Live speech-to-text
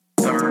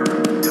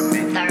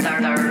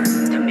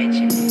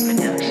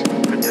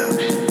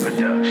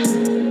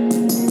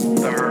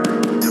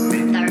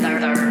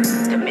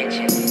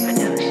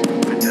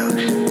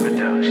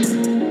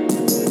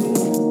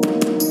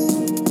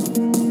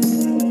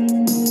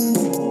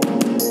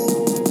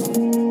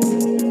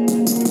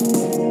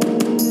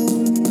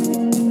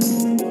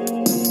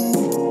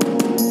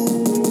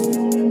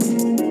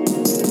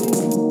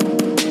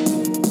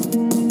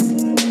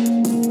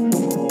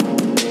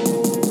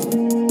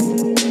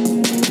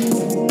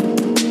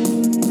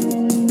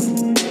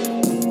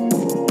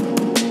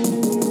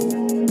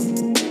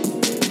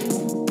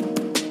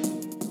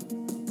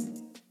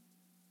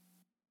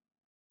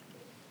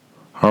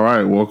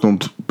welcome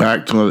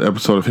back to another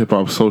episode of Hip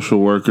Hop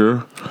Social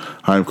Worker.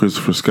 I'm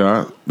Christopher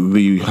Scott,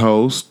 the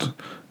host,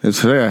 and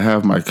today I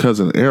have my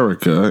cousin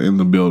Erica in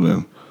the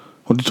building.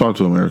 Why don't you talk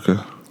to him,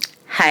 Erica?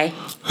 Hi.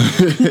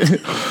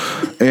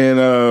 And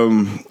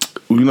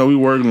we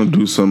were going to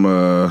do some.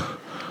 Well,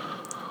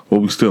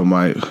 we still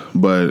might,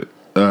 but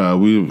so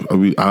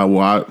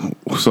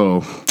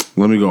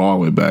let me go all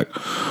the way back.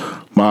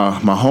 My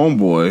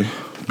homeboy,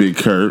 Big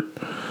Kurt,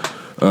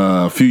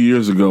 a few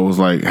years ago was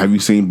like, "Have you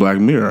seen Black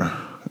Mirror?"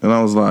 And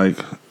I was like,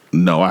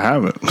 "No, I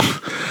haven't."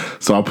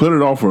 So I put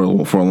it off for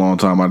a long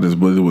time. I just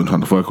really wasn't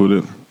trying to fuck with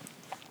it.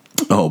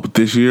 Oh, but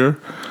this year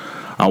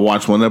I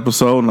watched one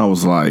episode and I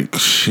was like,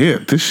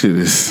 "Shit, this shit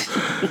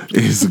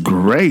is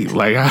great."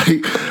 Like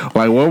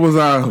what was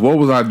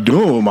I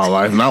doing with my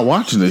life not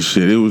watching this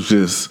shit? It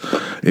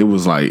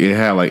was like it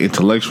had like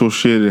intellectual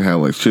shit. It had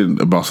like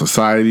shit about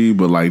society,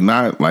 but like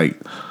not like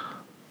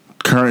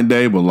current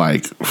day, but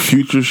like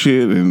future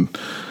shit, and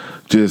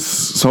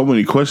just so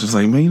many questions.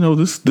 Like, man,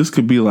 this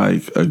could be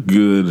like a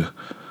good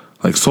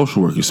like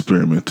social work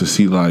experiment to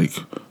see like,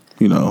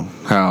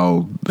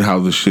 how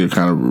this shit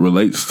kind of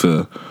relates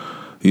to,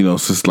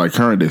 just like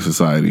current day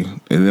society.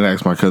 And then I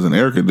asked my cousin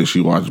Erica, did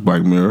she watch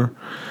Black Mirror?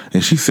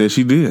 And she said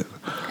she did.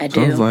 I do.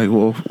 So I was like,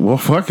 well,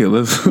 fuck it.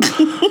 Let's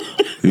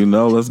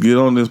let's get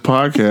on this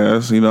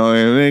podcast, and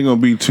it ain't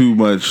gonna be too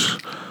much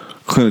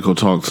clinical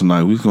talk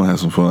tonight. We're gonna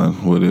have some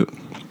fun with it.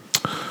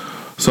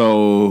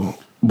 So,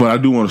 but I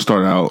do want to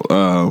start out.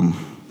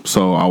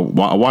 So I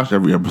watched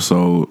every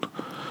episode.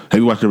 Have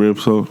you watched every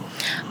episode?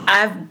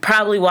 I've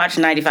probably watched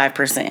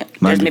 95%.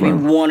 There's maybe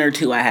one or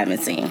two I haven't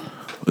seen.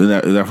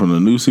 Is that from the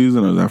new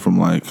season, or is that from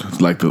like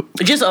the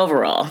just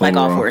overall, like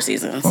all 4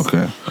 seasons?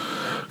 Okay,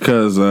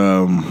 because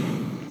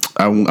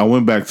I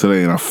went back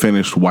today and I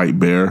finished White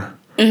Bear.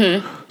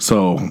 Mm-hmm.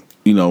 So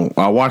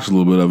I watched a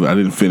little bit of it. I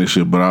didn't finish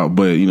it, but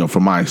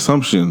from my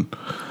assumption.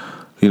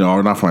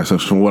 Or not for my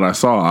assumption, from what I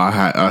saw, I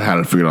had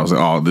it figured out. I was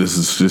like, oh, this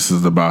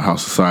is about how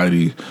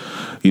society,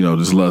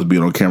 just loves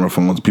being on camera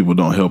phones. People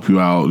don't help you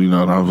out, and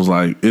I was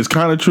like, it's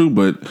kind of true.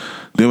 But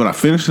then when I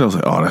finished it, I was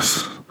like, oh,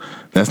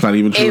 that's not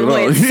even true at all.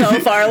 It went so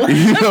far left.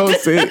 You know what I'm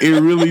saying? It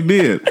really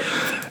did.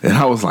 And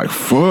I was like,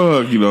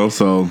 fuck,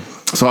 So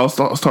I'll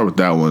start with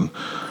that one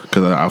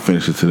because I'll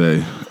finish it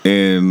today.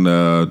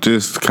 And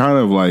just kind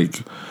of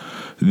like,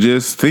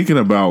 just thinking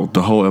about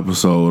the whole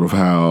episode of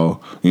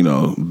how, you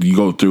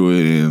go through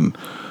it, and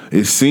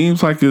it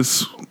seems like it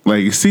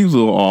seems a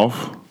little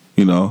off,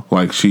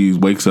 like she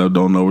wakes up,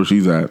 don't know where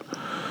she's at.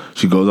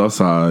 She goes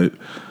outside,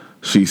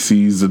 she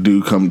sees the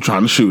dude come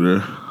trying to shoot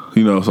her,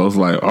 so it's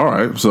like, all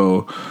right,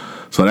 so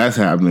that's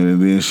happening.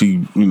 And then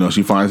she,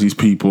 she finds these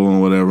people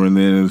and whatever, and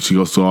then she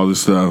goes through all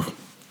this stuff,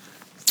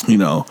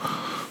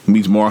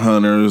 meets more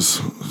hunters,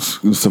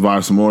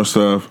 survives some more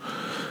stuff.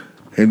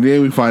 And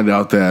then we find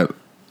out that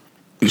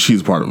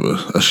she's part of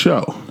a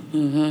show,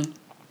 mm-hmm.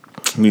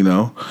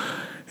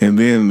 And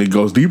then it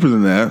goes deeper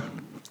than that.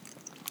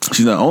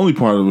 She's not only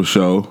part of a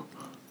show,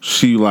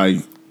 she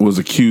was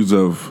accused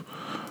of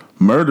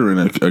murdering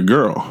a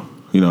girl.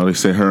 They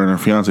say her and her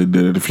fiance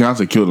did it. The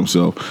fiance killed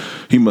himself.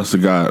 He must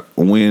have got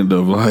wind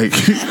of what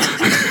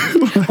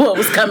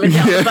was coming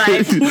down the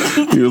pipe.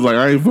 He was like,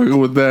 I ain't fucking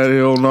with that,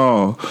 hell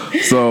no.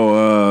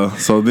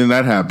 So then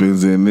that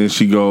happens, and then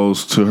she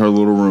goes to her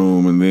little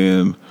room, and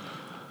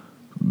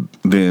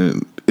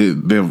then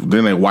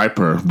they wipe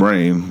her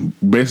brain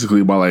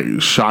basically by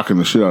shocking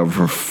the shit out of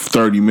her for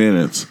 30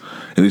 minutes,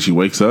 and then she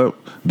wakes up,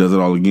 does it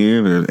all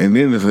again, and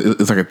then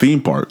it's like a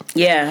theme park.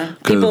 Yeah,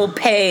 people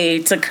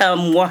pay to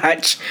come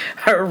watch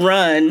her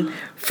run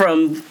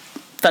from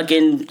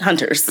fucking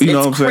hunters. You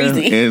know it's what I'm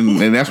crazy.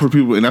 saying? And that's where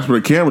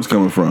the camera's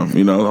coming from.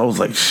 I was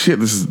like, shit,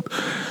 this is.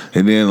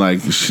 And then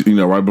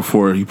right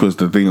before he puts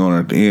the thing on her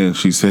at the end,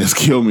 she says,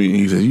 "Kill me." And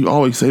he says, "You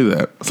always say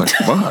that." It's like,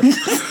 fuck.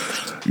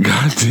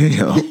 God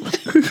damn.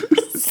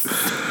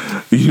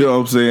 You know what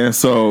I'm saying?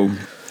 So,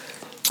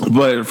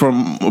 but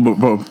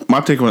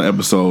my take on the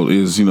episode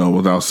is,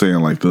 without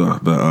saying like the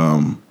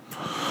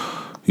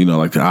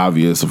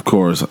obvious, of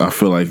course, I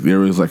feel like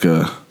there is like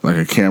a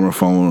camera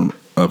phone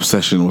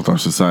obsession with our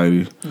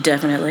society.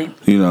 Definitely.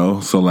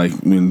 So like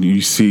when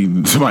you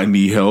see somebody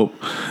need help,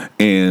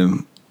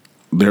 and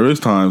there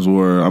is times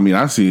where,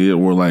 I see it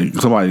where like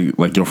somebody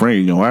like your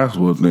friend, your ass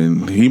with,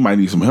 and he might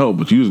need some help,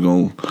 but you just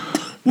gonna,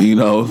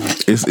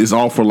 it's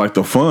all for like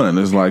the fun.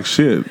 It's like,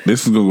 shit,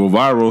 this is gonna go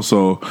viral,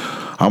 so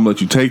I'm gonna let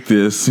you take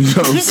this. You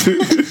know what I'm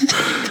saying?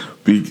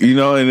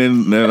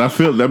 And then I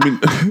feel,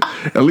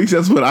 at least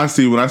that's what I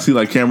see when I see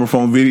like camera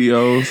phone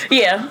videos.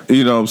 Yeah.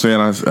 You know what I'm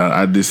saying?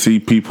 I just see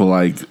people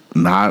like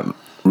not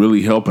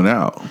really helping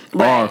out,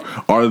 right.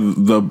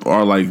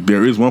 or like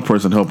there is one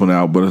person helping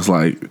out, but it's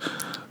like.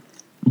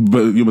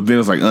 But then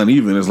it's like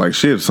uneven. It's like,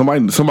 shit,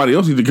 somebody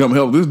else needs to come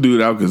help this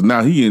dude out because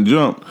now he getting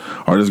jumped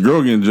or this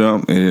girl getting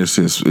jumped, and it's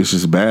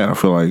just bad. I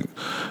feel like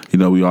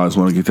we always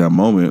want to get that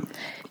moment.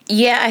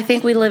 Yeah, I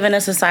think we live in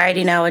a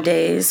society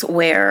nowadays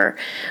where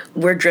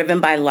we're driven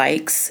by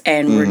likes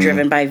and we're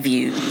driven by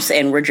views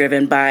and we're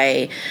driven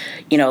by,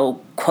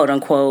 quote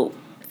unquote,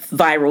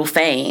 viral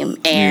fame.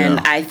 And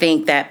I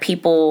think that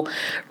people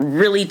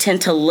really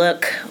tend to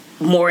look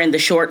more in the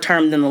short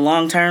term than the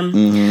long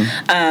term.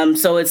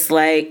 So it's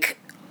like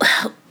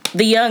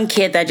the young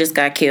kid that just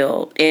got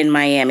killed in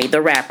Miami,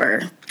 the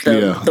rapper,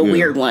 the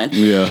weird one.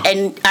 Yeah.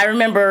 And I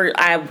remember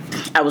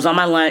I was on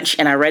my lunch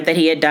and I read that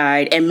he had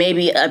died. And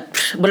maybe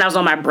when I was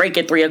on my break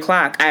at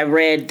 3:00, I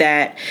read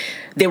that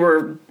there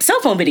were cell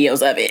phone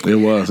videos of it. It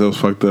was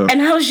fucked up.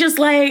 And I was just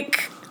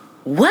like,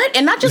 what?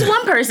 And not just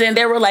one person,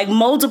 there were like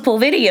multiple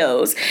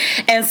videos.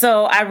 And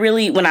so I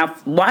really, when I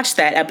watched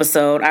that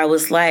episode, I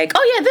was like,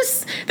 oh yeah,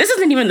 this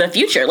isn't even the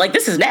future. Like,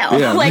 this is now.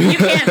 Yeah. Like, you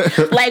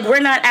can't, like,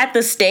 we're not at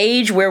the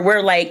stage where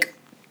we're like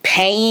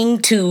paying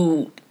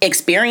to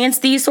experience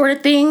these sort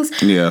of things.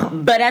 Yeah.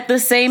 But at the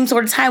same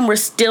sort of time, we're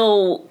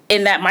still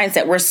in that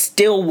mindset. We're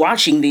still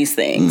watching these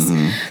things.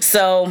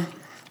 So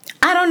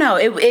I don't know.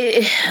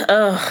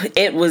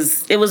 It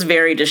was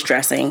very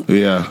distressing.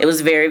 Yeah. It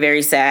was very,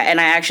 very sad. And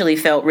I actually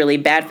felt really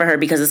bad for her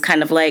because it's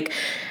kind of like,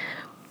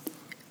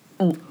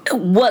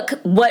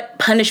 what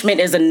punishment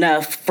is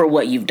enough for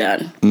what you've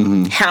done?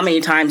 How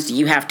many times do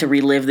you have to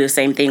relive the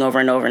same thing over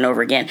and over and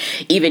over again,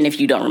 even if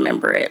you don't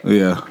remember it?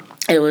 Yeah.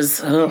 It was,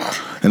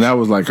 and that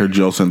was like her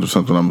jail sentence or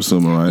something, I'm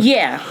assuming, right?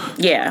 Yeah,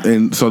 yeah.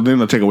 And so then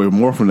to take away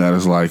more from that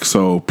is like,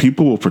 so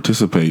people will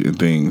participate in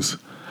things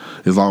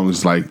as long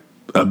as like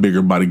a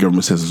bigger body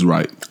government says it's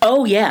right.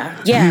 Oh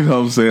yeah, yeah. You know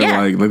what I'm saying?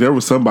 Yeah. Like there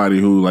was somebody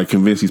who like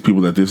convinced these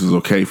people that this is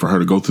okay for her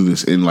to go through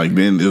this, and like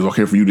then it's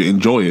okay for you to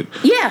enjoy it.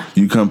 Yeah.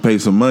 You come pay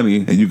some money,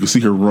 and you can see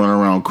her run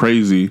around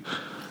crazy.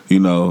 You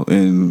know,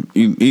 and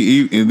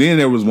then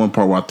there was one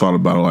part where I thought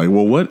about it, like,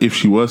 well, what if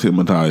she was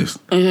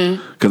hypnotized?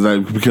 Because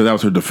that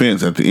was her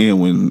defense at the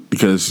end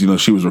because you know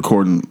she was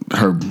recording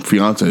her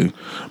fiance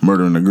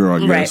murdering the girl, I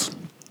guess. Right.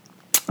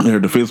 And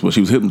her defense was she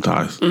was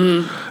hypnotized.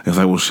 It's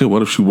like, well, shit,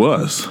 what if she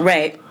was?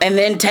 Right. And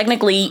then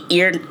technically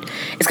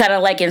it's kind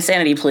of like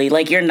insanity plea.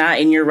 Like, you're not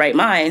in your right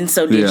mind.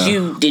 So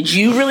did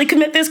you really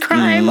commit this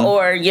crime?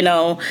 Or, you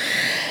know,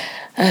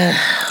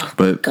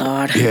 but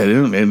God. Yeah,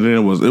 and then it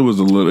was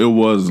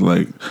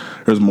like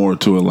there's more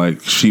to it.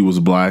 Like she was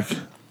black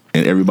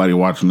and everybody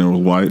watching there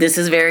was white. This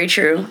is very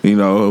true. You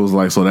know, it was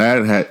like, so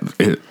that had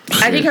it.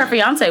 I think her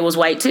fiance was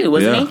white too,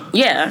 wasn't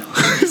he? Yeah.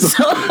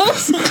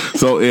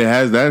 So it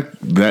has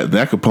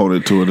that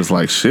component to it. It's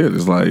like shit.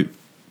 It's like,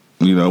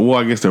 you know, well,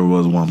 I guess there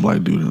was one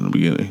black dude in the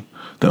beginning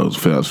that was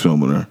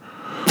filming her,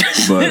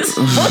 but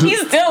he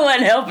still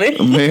wasn't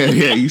helping. Man,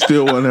 yeah, he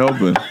still wasn't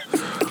helping.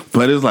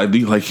 But it's like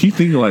he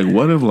thinking like,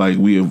 what if like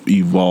we have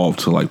evolved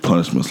to like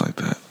punishments like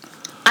that?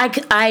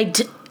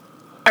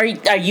 Are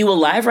you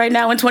alive right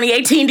now in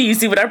 2018? Do you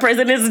see what our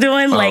president is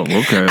doing? Like,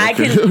 okay. I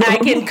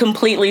can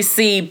completely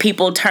see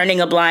people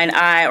turning a blind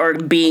eye or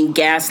being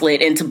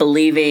gaslit into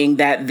believing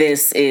that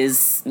this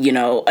is, you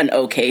know, an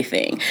okay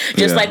thing.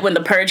 Just like when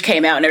The Purge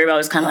came out and everybody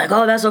was kind of like,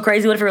 oh, that's so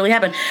crazy. What if it really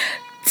happened?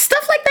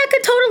 Stuff like that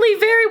could totally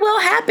very well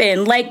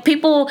happen. Like,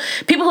 people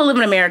who live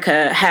in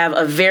America have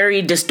a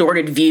very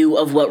distorted view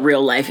of what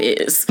real life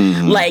is.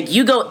 Like,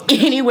 you go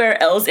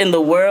anywhere else in the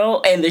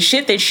world and the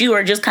shit that you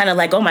are just kind of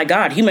like, oh my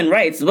God, human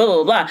rights, blah,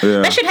 blah, blah.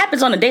 Yeah. That shit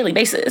happens on a daily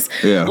basis.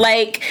 Yeah.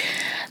 Like,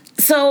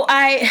 so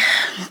I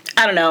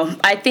don't know.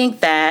 I think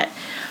that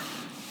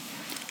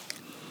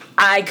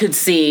I could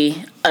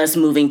see us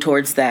moving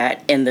towards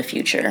that in the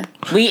future.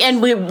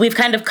 We've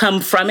kind of come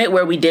from it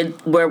where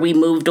we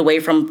moved away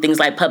from things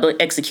like public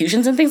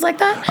executions and things like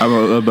that. I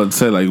was about to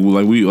say like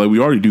we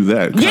already do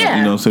that. Yeah.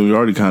 You know, so we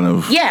already kind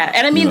of. Yeah,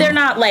 and I mean they're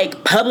not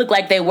like public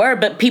like they were,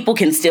 but people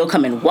can still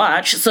come and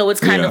watch. So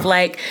it's kind of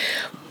like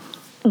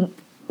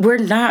we're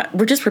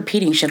just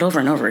repeating shit over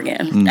and over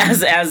again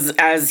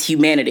as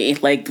humanity.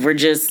 Like we're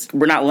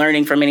not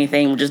learning from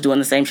anything. We're just doing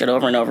the same shit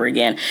over and over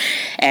again.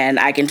 And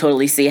I can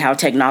totally see how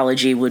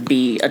technology would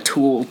be a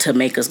tool to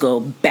make us go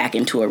back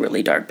into a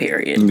really dark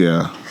period.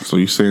 Yeah. So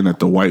you're saying that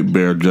the White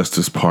Bear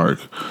Justice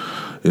Park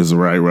is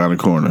right around the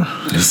corner.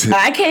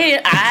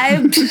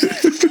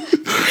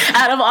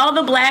 Out of all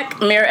the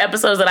Black Mirror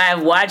episodes that I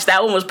have watched,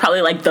 that one was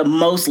probably like the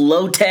most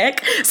low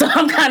tech. So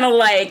I'm kind of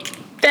like,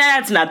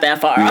 that's not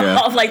that far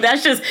off. Like,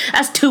 that's 2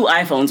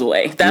 iPhones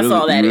away. That's really,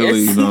 all that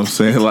is. You know what I'm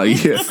saying?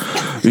 Like, yeah.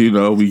 You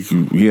know,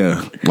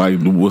 like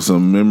with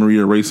some memory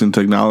erasing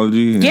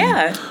technology.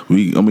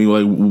 We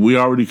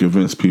already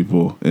convinced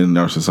people in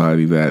our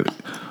society that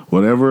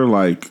whatever,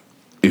 like,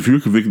 if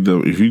you're convicted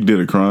if you did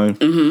a crime,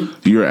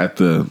 you're at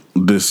the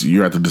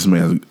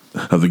dismay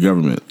of the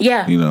government.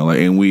 Yeah. You know, like,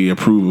 and we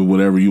approve of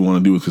whatever you want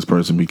to do with this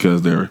person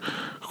because they're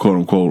quote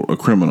unquote a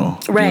criminal.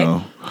 Right. You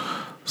know?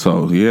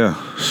 So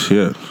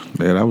shit.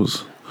 Yeah, that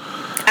was.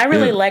 I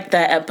really liked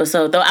that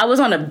episode, though. I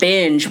was on a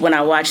binge when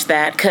I watched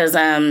that because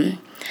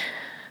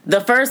the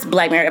first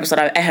Black Mirror episode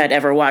I had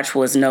ever watched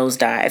was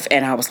Nosedive,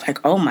 and I was like,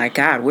 "Oh my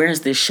God, where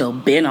has this show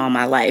been all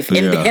my life?"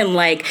 And then,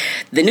 like,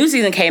 the new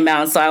season came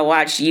out, so I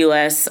watched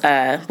USS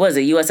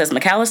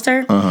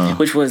McAllister,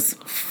 which was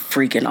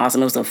freaking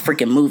awesome. It was a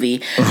freaking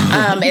movie.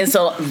 And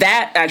so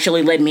that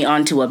actually led me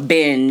onto a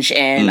binge.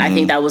 And I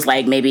think that was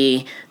like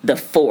maybe the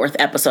 4th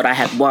episode I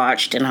had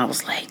watched. And I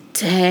was like,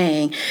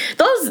 dang,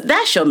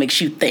 that show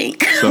makes you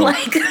think. So,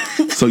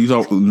 so you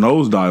thought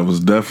Nosedive was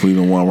definitely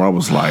the one where I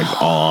was like,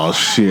 oh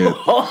shit.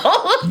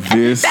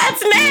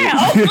 That's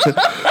now.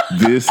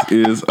 This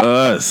is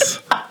us.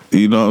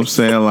 You know what I'm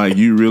saying? Like,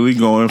 you really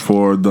going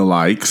for the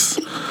likes.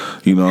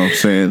 You know what I'm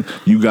saying?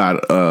 You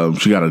got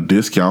she got a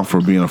discount for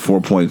being a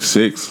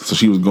 4.6, so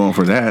she was going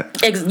for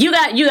that. You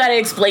got to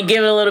explain.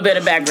 Give it a little bit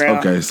of background.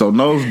 Okay, so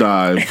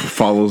Nosedive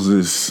follows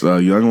this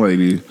young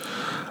lady.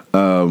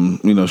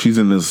 You know, she's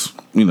in this.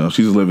 You know,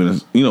 she's living.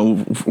 You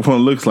know, from it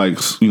looks like,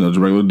 you know, the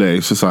regular day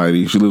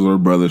society. She lives with her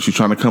brother. She's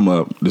trying to come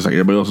up, just like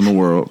everybody else in the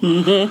world.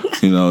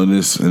 Mm-hmm. You know, in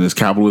this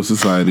capitalist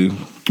society.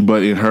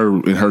 But in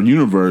her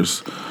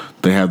universe,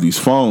 they have these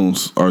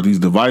phones or these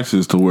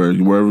devices to where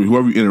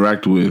whoever you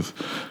interact with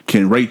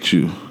can rate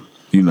you.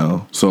 You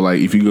know, so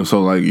if you go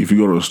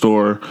to a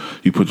store,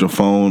 you put your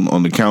phone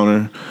on the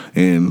counter,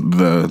 and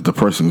the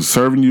person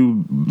serving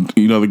you,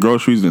 you know, the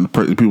groceries, and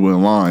the people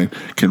in line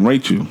can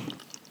rate you.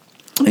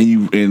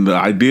 And the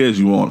idea is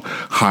you want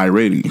high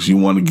ratings. You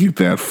want to get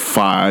that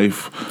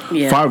 5.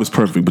 Yeah. 5 is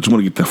perfect, but you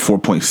want to get that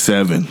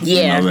 4.7.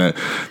 Yeah. You know, that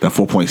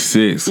 4.6.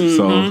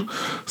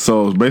 Mm-hmm.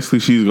 So basically,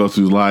 she goes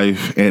through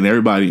life, and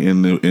everybody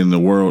in the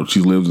world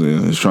she lives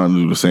in is trying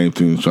to do the same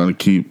thing. Trying to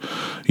keep,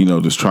 you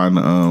know, just trying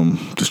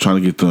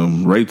to get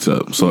them rates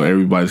up. So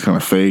everybody's kind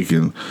of fake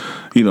and,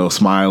 you know,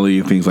 smiley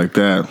and things like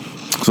that.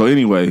 So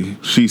anyway,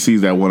 she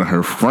sees that one of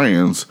her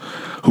friends,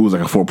 who was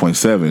like a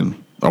 4.7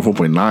 or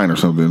 4.9 or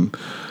something,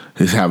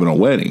 is having a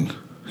wedding,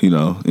 you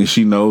know, and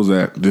she knows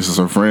that this is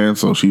her friend,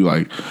 so she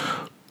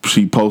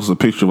posts a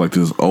picture of like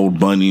this old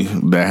bunny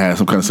that has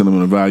some kind of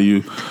sentimental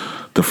value.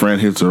 The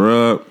friend hits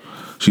her up.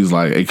 She's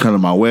like, "Hey, come to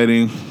my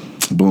wedding."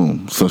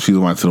 Boom. So she's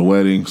invited to the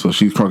wedding. So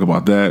she's crunk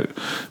about that.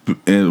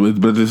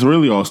 But this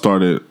really all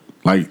started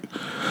like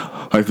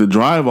the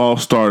drive all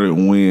started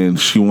when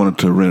she wanted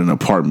to rent an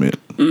apartment,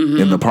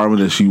 and the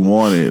apartment that she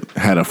wanted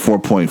had a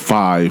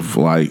 4.5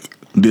 like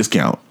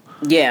discount.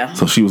 Yeah.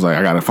 So she was like,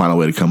 I got to find a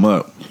way to come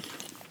up.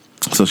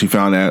 So she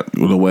found that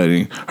with the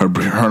wedding. Her and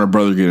her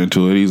brother get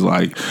into it. He's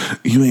like,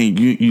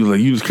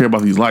 you just care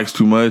about these likes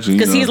too much.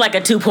 Because he's like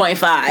a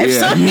 2.5.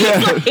 Yeah, so he's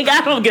like,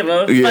 I don't give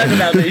a fuck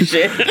about this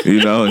shit.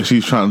 You know, and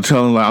she's trying to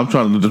tell him, like, I'm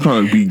trying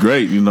to be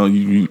great. You know,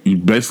 you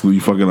basically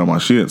fucking up my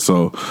shit.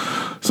 So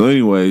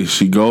anyway,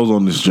 she goes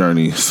on this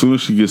journey. As soon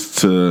as she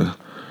gets to,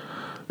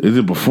 is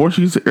it before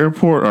she gets to the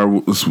airport, or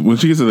when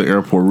she gets to the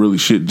airport, really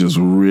shit just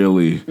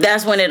really...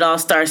 That's when it all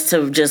starts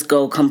to just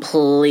go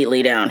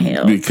completely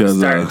downhill. Because... It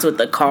starts with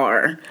the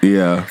car.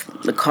 Yeah.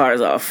 The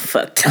car's all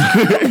fucked up.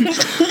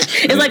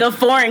 It's like a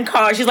foreign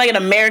car. She's like in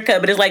America,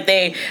 but it's like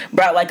they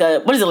brought like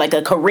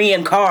a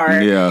Korean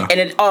car. Yeah. And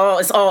it's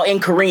all in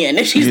Korean.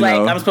 And she's like,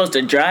 I'm supposed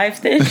to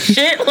drive this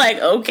shit? Like,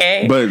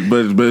 okay. But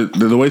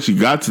the way she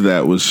got to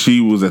that was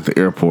she was at the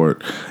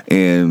airport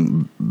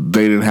and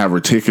they didn't have her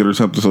ticket or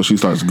something, so she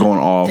starts going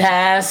off.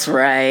 That's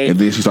right. And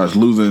then she starts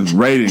losing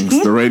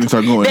ratings. The ratings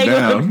start going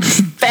down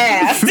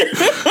fast.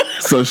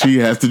 So she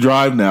has to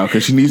drive now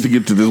because she needs to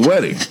get to this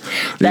wedding.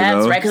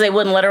 That's right, because they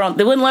wouldn't let her on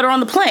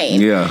the plane.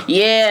 Yeah.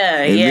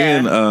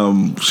 And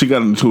then she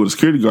got into it with a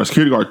security guard.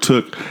 Security guard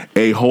took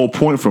a whole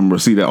point from her.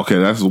 See that? Okay,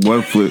 that's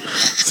one flip.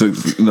 So,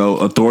 you know,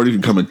 authority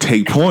can come and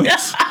take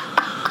points.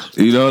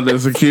 You know, the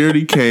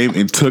security came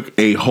and took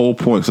a whole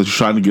point. So she's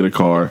trying to get a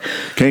car.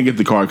 Can't get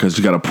the car because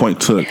she got a point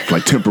took,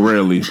 like,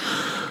 temporarily.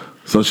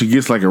 So she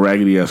gets like a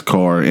raggedy ass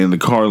car, and the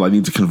car like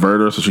needs a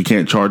converter, so she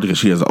can't charge it because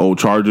she has an old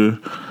charger,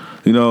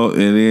 you know.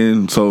 And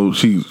then so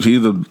she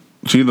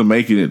either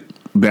making it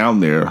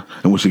down there,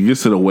 and when she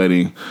gets to the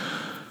wedding,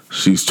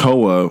 she's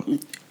toe up,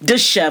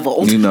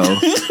 disheveled, you know.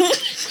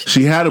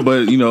 She had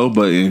but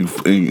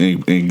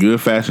in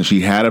good fashion,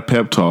 she had a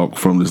pep talk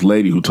from this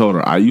lady who told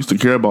her, I used to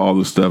care about all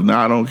this stuff.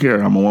 Now I don't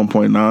care. I'm a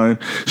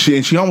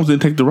 1.9. She almost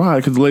didn't take the ride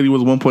because the lady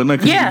was a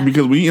 1.9. Yeah.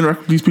 Because when you interact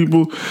with these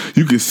people,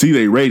 you can see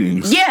their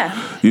ratings. Yeah.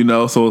 You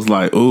know, so it's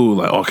like, oh,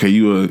 like, okay,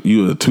 you a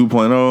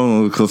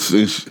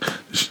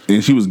 2.0.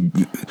 And she was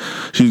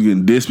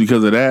getting dissed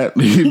because of that.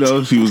 You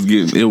know,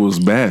 it was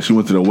bad. She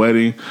went to the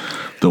wedding.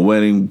 The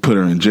wedding put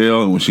her in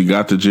jail, and when she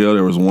got to jail,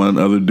 there was one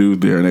other dude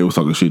there, and they was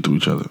talking shit to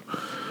each other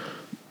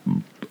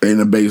in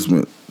the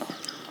basement.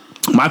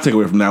 My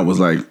takeaway from that was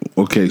like,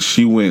 okay,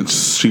 she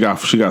got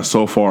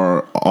so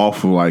far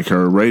off of like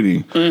her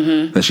rating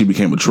that she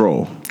became a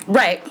troll.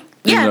 Right.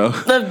 Yeah, you know?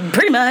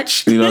 Pretty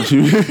much. You know,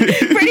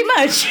 pretty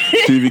much.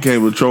 She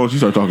became a troll. She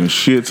started talking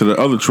shit to the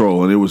other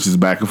troll, and it was just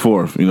back and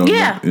forth. You know,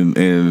 yeah.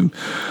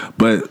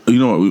 But you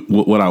know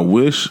what I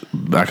wish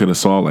I could have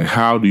saw, like,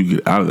 how do you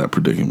get out of that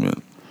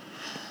predicament?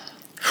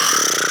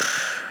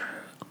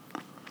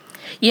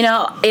 You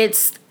know,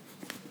 it's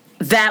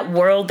that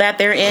world that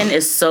they're in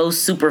is so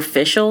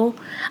superficial.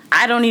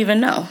 I don't even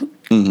know.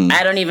 Mm-hmm.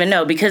 I don't even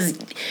know, because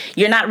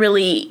you're not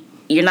really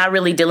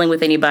dealing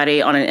with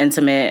anybody on an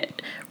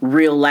intimate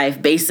real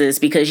life basis,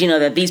 because you know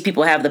that these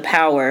people have the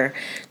power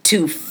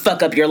to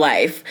fuck up your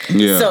life.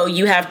 Yeah. So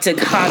you have to,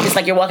 it's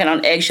like you're walking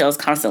on eggshells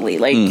constantly.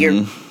 Like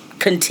you're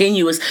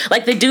continuous.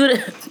 Like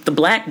the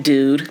black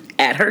dude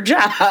at her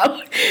job.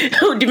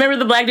 Do you remember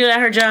the black dude at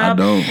her job?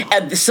 I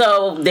don't.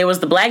 So there was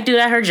the black dude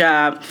at her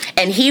job,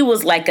 and he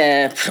was like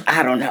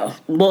I don't know,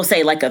 we'll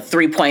say like a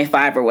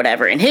 3.5 or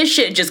whatever, and his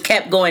shit just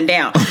kept going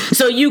down.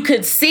 So you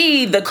could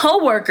see the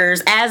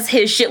coworkers, as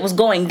his shit was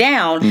going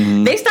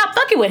down, they stopped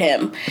fucking with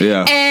him.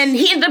 Yeah. And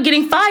he ended up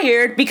getting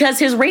fired because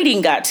his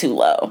rating got too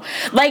low.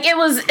 Like, it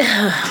was...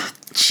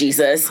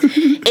 Jesus.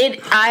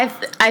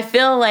 I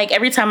feel like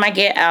every time I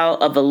get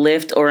out of a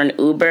Lyft or an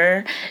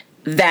Uber,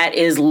 that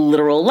is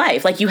literal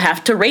life. Like, you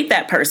have to rate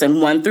that person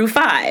 1 through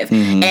 5.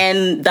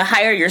 And the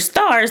higher your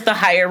stars, the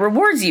higher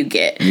rewards you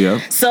get.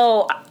 Yeah.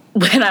 So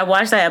when I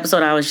watched that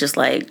episode, I was just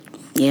like,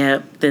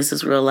 yeah, this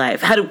is real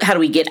life. How do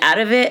we get out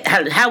of it?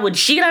 How would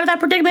she get out of that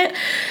predicament?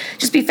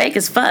 Just be fake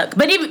as fuck.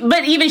 But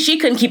even she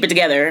couldn't keep it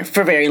together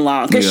for very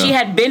long, because she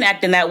had been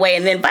acting that way,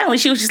 and then finally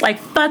she was just like,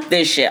 fuck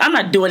this shit. I'm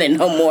not doing it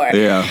no more.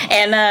 Yeah.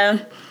 And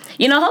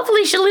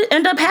hopefully she'll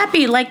end up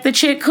happy, like the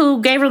chick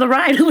who gave her the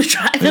ride, who was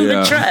driving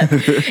the truck.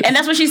 And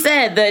that's what she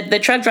said. The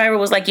truck driver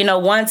was like,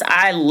 once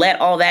I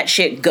let all that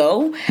shit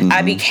go,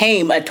 I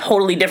became a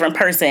totally different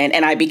person,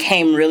 and I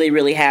became really,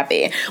 really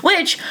happy.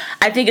 Which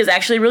I think is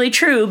actually really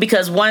true,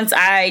 because once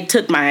I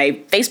took my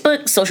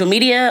Facebook,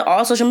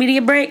 all social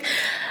media break,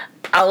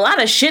 a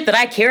lot of shit that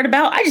I cared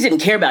about, I just didn't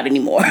care about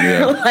anymore.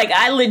 Yeah. Like,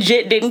 I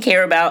legit didn't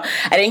care about.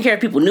 I didn't care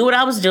if people knew what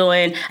I was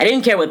doing. I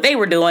didn't care what they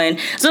were doing.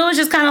 So it was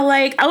just kind of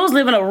like I was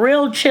living a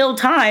real chill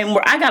time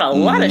where I got a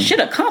lot of shit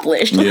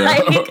accomplished. Yeah.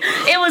 Like,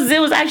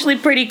 it was actually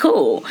pretty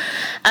cool.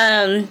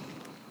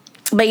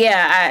 But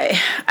yeah,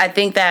 I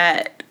think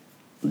that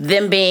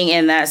them being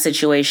in that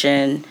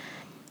situation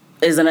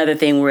is another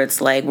thing where it's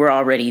like we're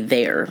already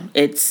there.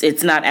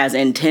 It's not as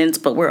intense,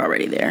 but we're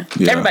already there.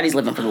 Yeah. Everybody's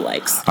living for the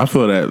likes. I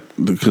feel that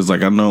because I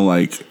know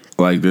like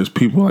there's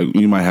people, like,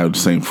 you might have the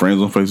same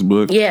friends on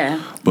Facebook.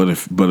 Yeah. But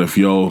if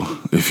your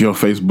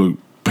Facebook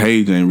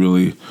page ain't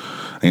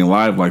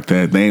live like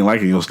that, they ain't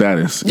liking your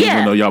status. Yeah.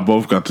 Even though y'all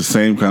both got the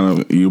same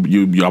kind of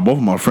y'all both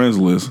on my friends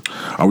list.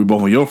 Are we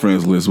both on your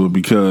friends list? But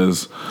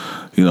because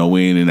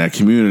we ain't in that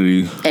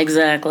community.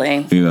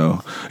 Exactly.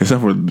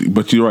 Except for,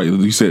 but you're right.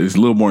 You said it's a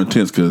little more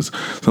intense because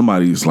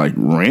somebody's like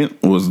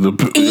rent was the,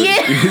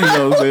 you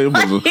know what I'm saying? It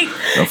was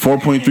a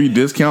 4.3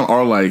 discount,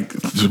 or like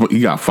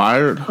he got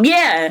fired.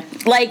 Yeah,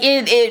 like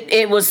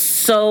it was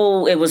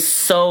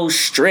so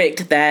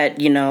strict that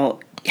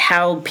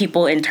how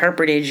people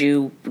interpreted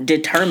you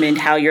determined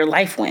how your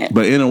life went.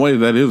 But in a way,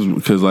 that is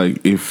because,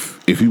 like,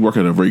 if you work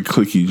at a very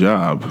cliquey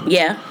job,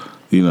 yeah.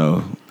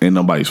 Ain't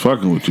nobody's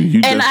fucking with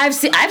you. I've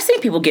seen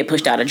people get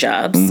pushed out of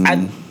jobs.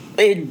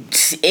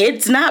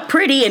 It's not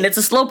pretty, and it's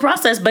a slow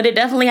process, but it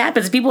definitely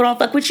happens. If people don't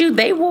fuck with you,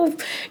 they will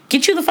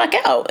get you the fuck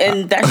out,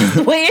 and that's just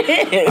the way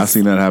it is. I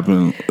seen that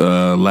happen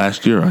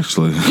last year,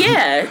 actually.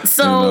 Yeah.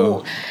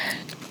 So,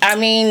 I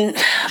mean,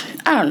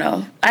 I don't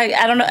know.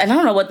 I don't know. I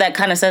don't know what that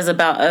kind of says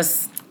about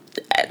us,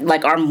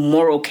 like our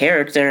moral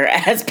character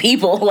as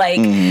people.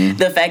 Like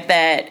the fact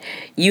that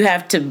you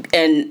have to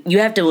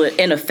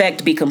in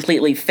effect be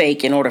completely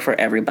fake in order for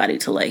everybody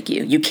to like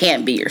you. You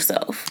can't be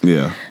yourself.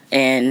 Yeah.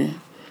 And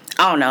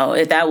I don't know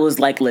if that was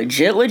like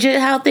legit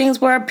how things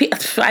were.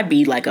 I'd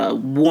be like a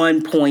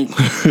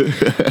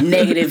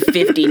negative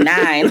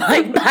 59.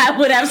 Like, I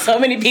would have so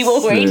many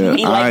who rating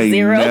me like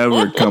 0.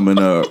 Never coming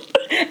up.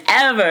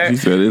 Ever. He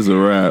said it's a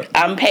wrap.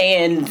 I'm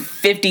paying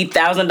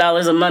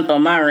 $50,000 a month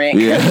on my rent.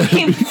 Yeah.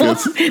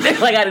 They're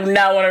like, I do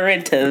not want to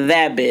rent to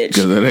that bitch.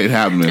 Because it ain't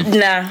happening.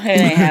 Nah,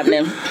 it ain't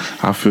happening.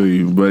 I feel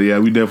you. But yeah,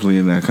 we definitely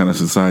in that kind of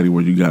society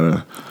where you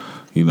gotta,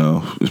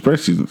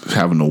 especially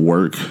having to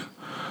work.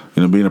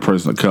 Being a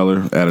person of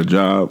color at a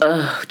job.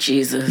 Oh,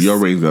 Jesus. Your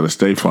rating's got to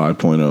stay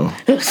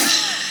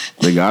 5.0.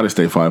 They got to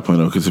stay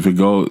 5.0 because if it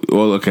go,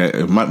 well, okay,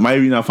 it might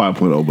be not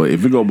 5.0, but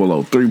if it go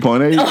below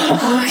 3.8,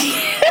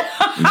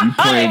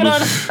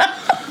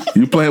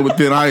 you playing with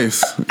thin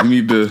ice. You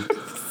need to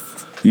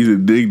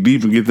dig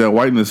deep and get that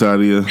whiteness out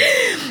of you.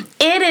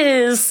 It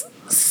is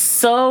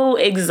so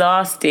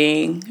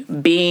exhausting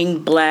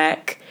being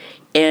black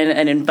in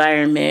an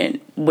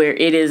environment where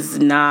it is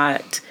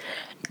not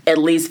at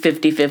least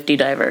 50-50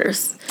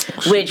 diverse.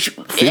 Which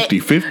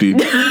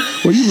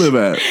 50-50? Where you live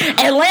at?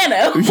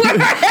 Atlanta, where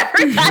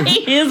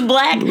everybody is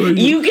black.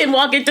 You can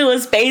walk into a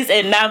space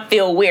and not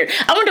feel weird.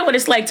 I wonder what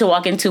it's like to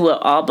walk into an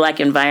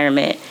all-black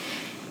environment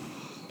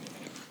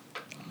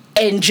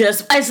and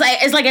just it's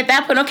like at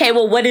that point, okay,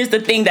 well, what is the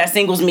thing that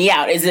singles me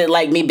out? Is it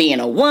like me being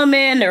a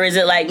woman, or is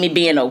it like me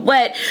being a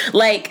what?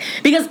 Like,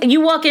 because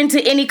you walk into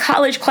any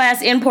college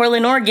class in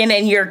Portland, Oregon,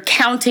 and you're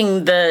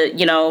counting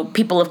the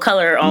people of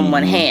color on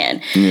one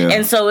hand,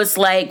 and so it's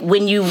like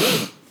when you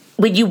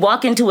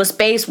walk into a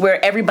space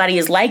where everybody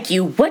is like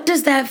you, what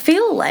does that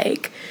feel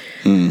like?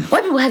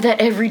 White people have that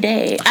every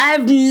day.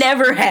 I've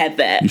never had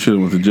that. You should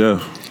have went to jail.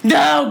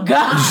 Oh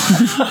God.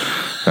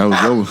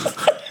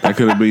 That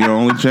could have been your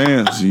only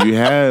chance. You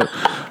had.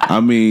 I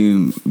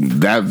mean,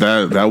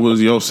 that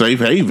was your safe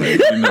haven.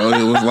 You know,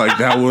 it was like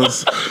that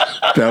was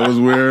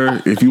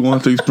where, if you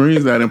want to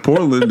experience that in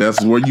Portland,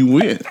 that's where you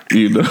went.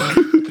 You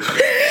know.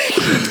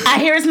 I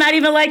hear it's not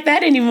even like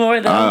that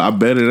anymore, though. I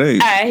bet it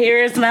ain't. I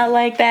hear it's not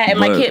like that. And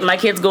my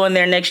kid's going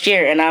there next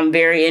year, and I'm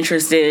very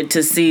interested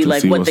to see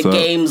what the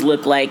games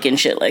look like and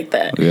shit like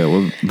that. Yeah,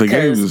 well, the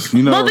games,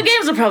 you know. Well, the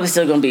games are probably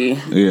still gonna be.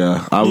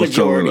 Yeah, I was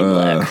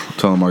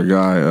telling my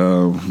guy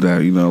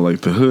that, you know,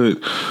 like the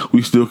hood,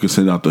 we still can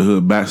send out the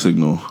hood bat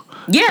signal.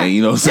 Yeah, and,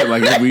 you know, so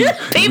like if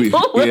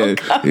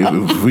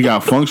we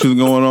got functions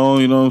going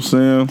on, you know what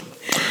I'm saying?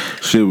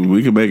 Shit,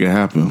 we can make it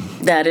happen.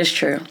 That is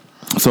true.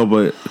 So,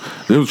 but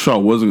there was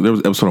an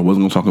episode I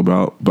wasn't going to talk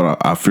about, but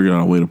I figured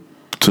out a way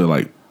to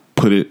like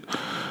put it.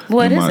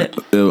 What is it?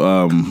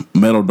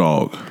 Metal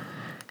Dog.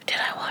 Did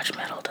I watch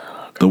Metal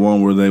Dog? The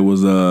one where they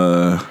was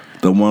the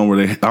one where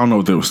they, I don't know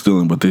what they were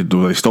stealing, but they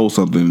stole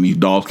something and these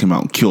dogs came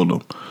out and killed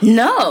them.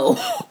 No.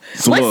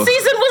 So, what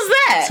season was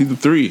that?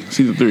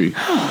 Season 3.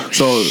 Oh,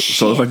 so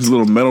it's like these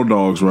little metal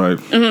dogs, right?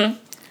 Mm-hmm.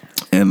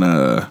 And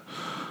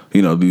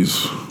you know,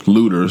 these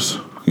looters,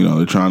 you know,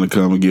 they're trying to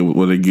come and get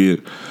what they get.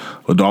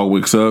 A dog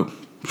wakes up,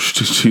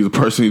 the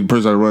person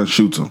that runs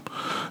shoots him.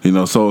 You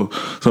know, so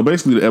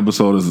basically the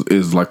episode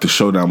is like the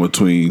showdown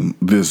between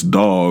this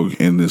dog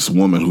and this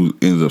woman who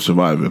ends up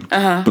surviving.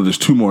 Uh-huh. But there's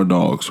 2 more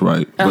dogs,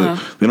 right? Uh-huh.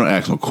 But they don't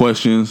ask no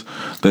questions.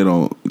 They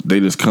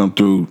just come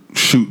through,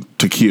 shoot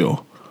to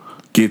kill.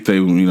 Get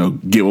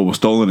what was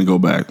stolen and go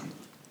back.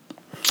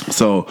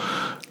 So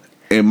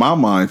in my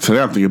mind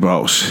today, I'm thinking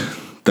about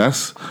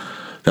that's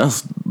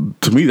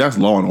to me, that's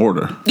Law and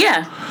Order.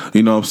 Yeah.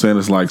 You know what I'm saying?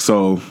 It's like,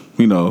 so,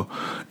 you know.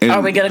 And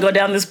are we going to go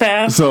down this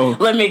path? So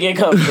let me get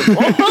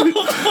comfortable.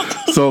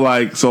 so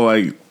like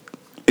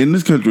in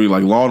this country,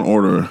 like Law and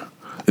Order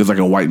is like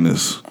a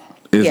whiteness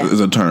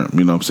is a term,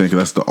 you know what I'm saying?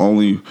 Because that's the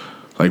only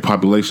like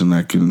population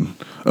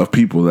of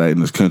people that in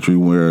this country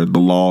where the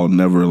law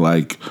never,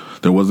 like,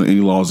 there wasn't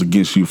any laws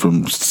against you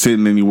from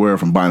sitting anywhere,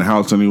 from buying a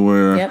house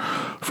anywhere,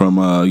 from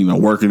you know,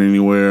 working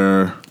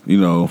anywhere, you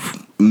know,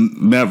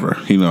 never,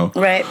 you know.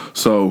 Right.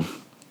 So,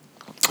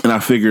 and I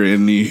figure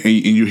and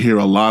you hear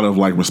a lot of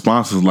like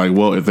responses like,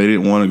 well, if they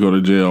didn't want to go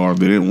to jail or if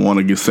they didn't want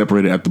to get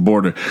separated at the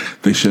border,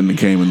 they shouldn't have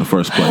came in the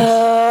first place.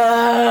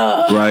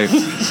 Right?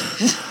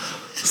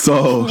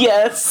 So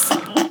yes.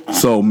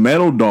 So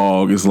Metal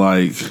Dog is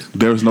like,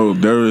 there is no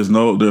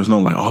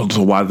like, oh,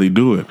 so why did they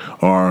do it?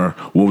 Or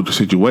what was the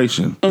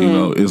situation? Mm-hmm. You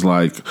know, it's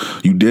like,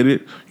 you did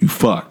it, you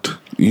fucked.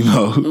 You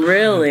know,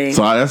 really.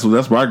 So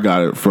that's where I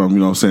got it from. You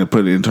know what I'm saying?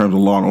 Put it in terms of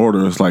Law and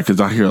Order. It's like,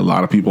 because I hear a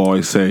lot of people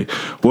always say,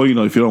 well, you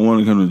know, if you don't want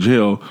to come to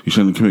jail, you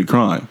shouldn't commit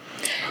crime.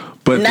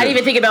 But not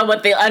even thinking about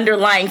what the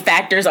underlying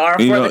factors are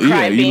for the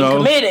crime being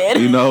committed.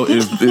 You know,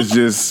 it's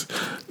just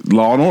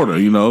Law and Order.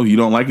 You know, you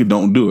don't like it,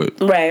 don't do it.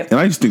 Right. And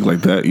I used to think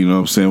like that. You know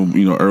what I'm saying?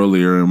 You know,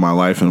 earlier in my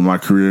life and my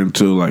career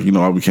until, like, you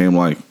know, I became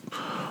like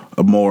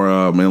a more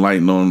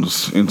enlightened on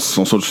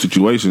social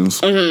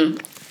situations.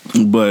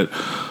 Mm-hmm. But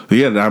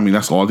yeah, I mean,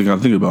 that's all I think I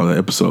think about that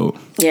episode.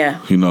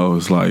 Yeah. You know,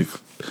 it's like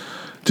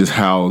just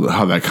how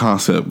that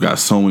concept got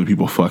so many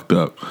people fucked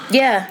up.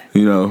 Yeah.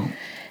 You know,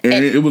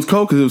 and it was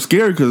cool because it was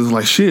scary because it's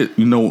like, shit,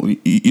 you know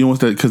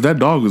what's that? Because that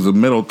dog is a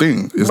metal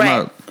thing. It's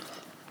not.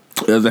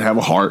 It doesn't have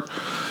a heart.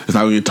 It's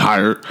not gonna get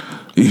tired.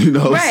 You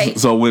know. Right.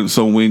 So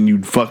when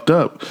you fucked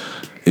up,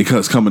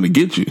 it's coming to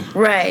get you.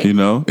 Right. You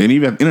know, and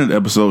even at the end of the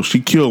episode, she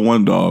killed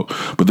one dog,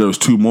 but there was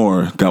 2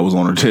 more that was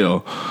on her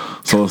tail.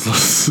 So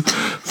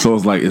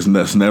it's like it's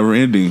never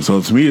ending. So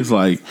to me, it's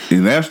like,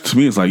 and that's to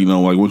me, it's like, you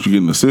know, like once you get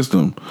in the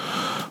system,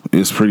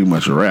 it's pretty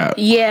much a wrap.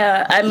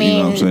 Yeah, I mean,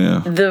 you know what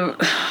I'm saying?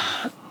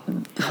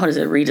 What is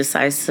it?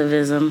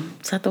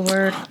 Redecisivism? Is that the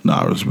word?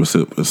 No, it's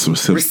recidivism.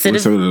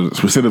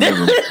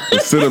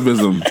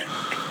 Recidivism.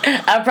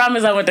 I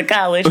promise I went to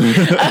college.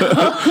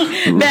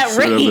 That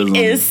rate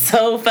is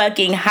so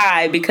fucking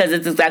high because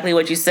it's exactly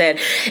what you said.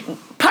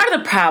 Part of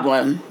the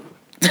problem,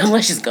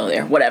 let's just go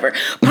there, whatever.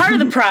 Part of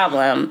the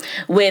problem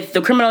with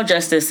the criminal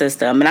justice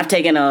system, and I've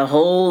taken a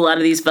whole lot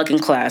of these fucking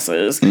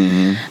classes,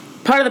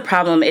 part of the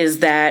problem is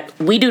that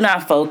we do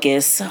not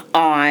focus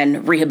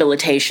on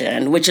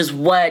rehabilitation, which is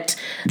what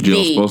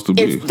supposed to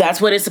be. That's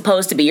what it's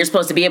supposed to be. You're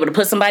supposed to be able to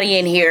put somebody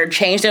in here,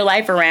 change their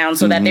life around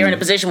so that they're in a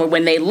position where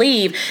when they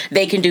leave,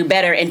 they can do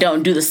better and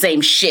don't do the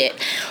same shit.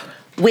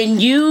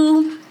 When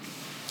you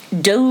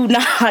do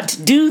not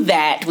do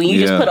that, when you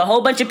just put a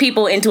whole bunch of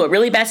people into a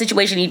really bad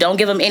situation, you don't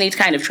give them any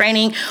kind of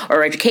training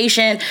or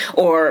education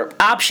or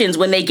options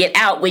when they get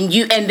out, when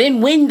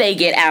they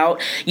get out,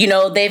 you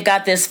know, they've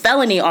got this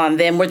felony on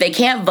them where they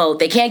can't vote,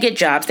 they can't get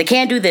jobs, they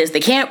can't do this,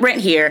 they can't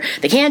rent here,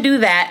 they can't do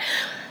that,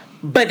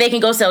 but they can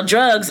go sell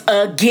drugs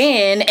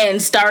again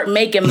and start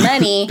making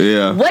money.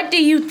 Yeah. What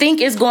do you think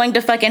is going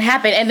to fucking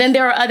happen? And then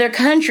there are other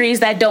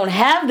countries that don't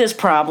have this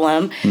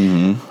problem.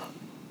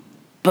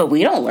 But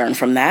we don't learn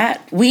from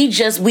that. We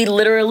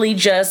literally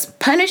just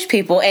punish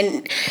people.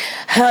 And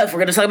if we're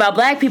going to talk about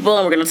black people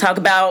and we're going to talk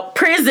about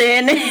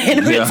prison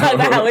and we're going to talk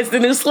about how it's the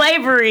new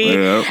slavery,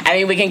 I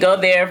mean, we can go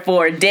there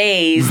for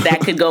days.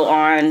 That could go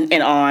on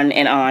and on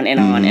and on and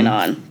on and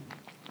on.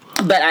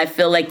 But I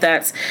feel like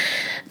that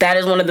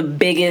is one of the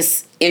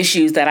biggest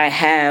issues that I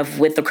have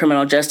with the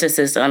criminal justice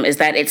system, is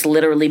that it's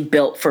literally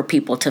built for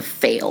people to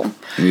fail.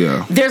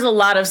 Yeah. There's a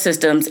lot of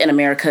systems in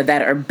America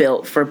that are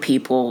built for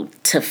people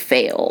to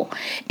fail.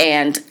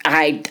 And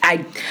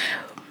I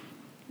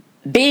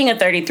being a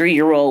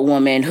 33-year-old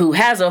woman who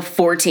has a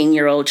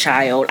 14-year-old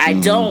child, I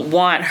don't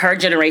want her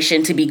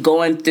generation to be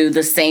going through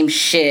the same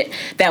shit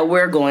that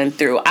we're going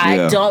through.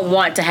 I don't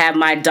want to have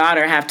my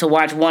daughter have to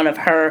watch one of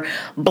her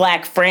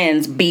black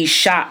friends be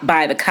shot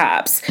by the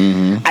cops.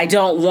 I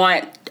don't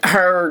want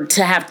her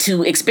to have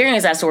to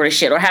experience that sort of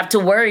shit or have to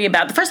worry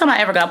about. The first time I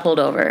ever got pulled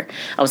over,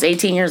 I was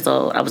 18 years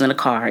old. I was in a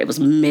car. It was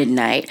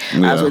midnight.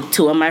 I was with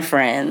two of my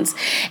friends.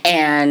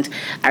 And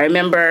I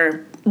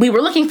remember we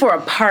were looking for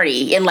a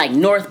party in like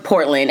North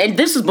Portland, and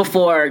this was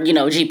before,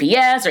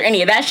 GPS or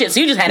any of that shit. So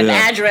you just had an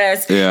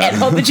address and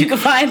hope that you could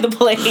find the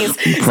place.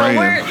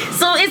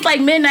 So it's like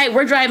midnight.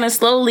 We're driving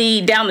slowly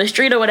down the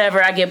street or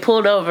whatever. I get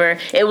pulled over.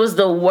 It was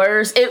the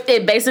worst.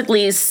 It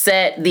basically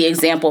set the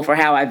example for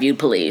how I viewed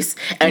police,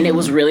 and it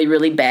was really,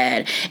 really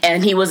bad.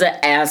 And he was an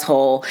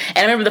asshole. And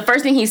I remember the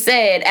first thing he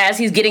said as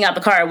he's getting out the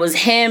car was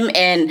him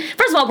and,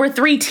 first of all, we're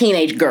 3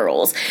 teenage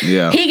girls.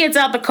 Yeah. He gets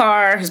out the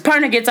car. His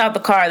partner gets out the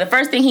car. The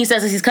first thing he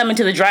says is, he's coming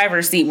to the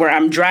driver's seat where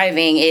I'm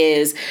driving,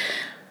 is,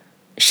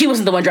 she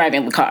wasn't the one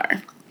driving the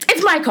car.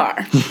 It's my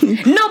car.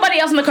 Nobody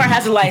else in the car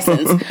has a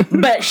license,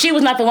 but she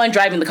was not the one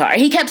driving the car.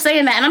 He kept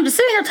saying that, and I'm just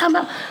sitting here talking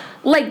about,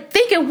 like,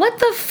 thinking, what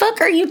the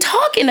fuck are you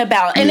talking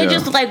about? And it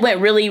just, like, went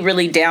really,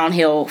 really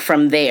downhill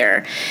from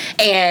there.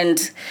 And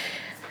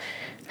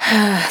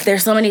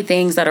there's so many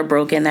things that are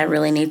broken that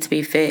really need to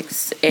be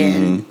fixed.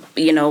 And,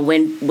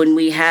 when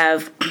we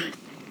have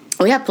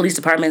police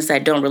departments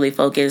that don't really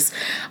focus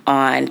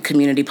on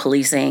community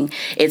policing,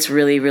 it's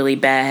really, really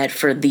bad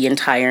for the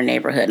entire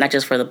neighborhood, not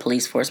just for the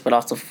police force, but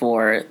also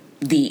for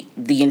the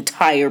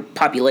entire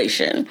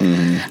population.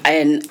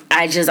 And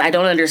I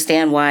don't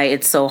understand why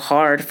it's so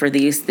hard for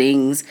these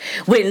things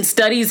when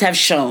studies have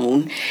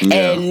shown,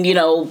 and,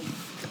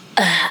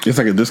 it's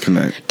like a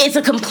disconnect. It's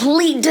a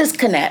complete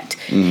disconnect.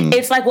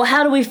 It's like, well,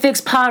 how do we fix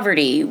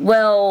poverty?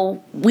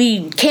 Well,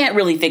 we can't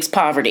really fix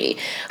poverty.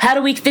 How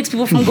do we fix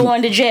people from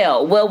going to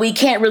jail? Well, we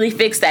can't really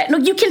fix that. No,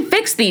 you can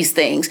fix these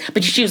things,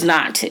 but you choose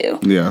not to.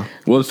 Yeah.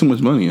 Well, there's too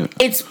much money in it.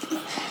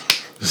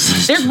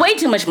 There's way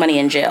too much money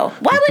in jail.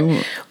 Why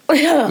would...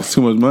 There's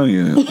too much money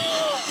in it.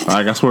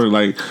 Like, I swear,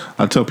 like,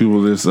 I tell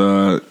people this,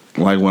 like,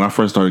 when I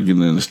first started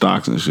getting into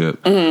stocks and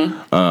shit,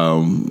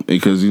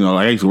 because,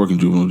 like, I used to work in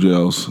juvenile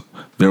jails.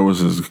 There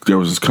was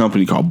this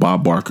company called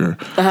Bob Barker,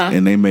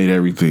 and they made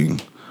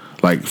everything,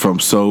 like, from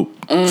soap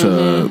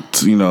to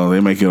they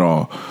make it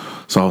all.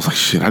 So I was like,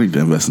 shit, I need to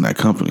invest in that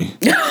company.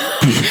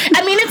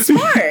 I mean, it's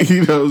smart.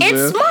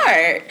 It's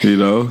smart.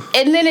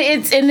 And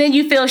then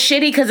you feel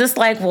shitty because it's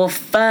like, well,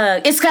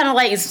 fuck. It's kind of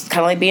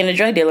like being a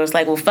drug dealer. It's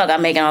like, well, fuck,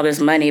 I'm making all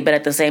this money, but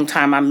at the same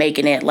time, I'm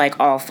making it like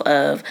off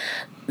of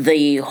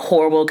the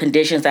horrible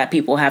conditions that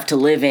people have to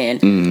live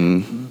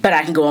in. But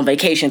I can go on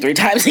vacation 3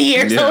 times a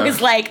year. So it's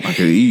like, I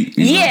can eat.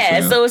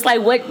 So it's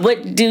like,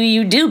 what do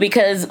you do?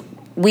 Because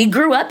we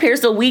grew up here,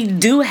 so we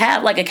do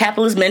have like a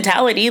capitalist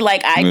mentality.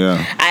 Like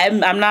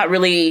I'm not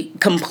really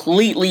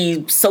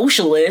completely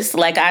socialist.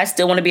 Like I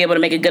still want to be able to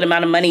make a good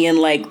amount of money and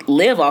like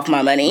live off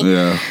my money.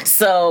 Yeah.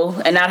 So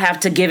and not have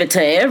to give it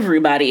to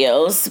everybody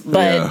else.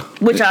 But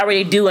which I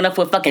already do enough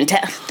with fucking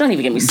don't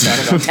even get me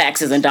started on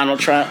taxes and Donald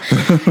Trump.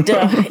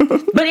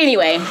 But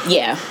anyway,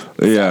 yeah.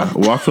 Yeah.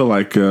 Well, I feel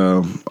like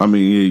I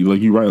mean,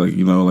 like you're right. Like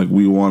like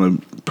we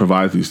want to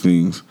provide these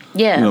things.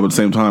 Yeah. But at the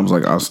same time, it's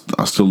like I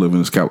still live in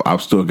this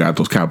I've still got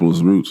those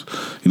capitalist roots.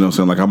 You know what I'm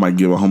saying? Like I might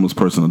give a homeless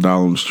person $1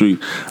 on the street.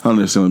 I don't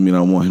necessarily mean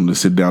I want him to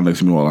sit down next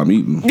to me while I'm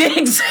eating.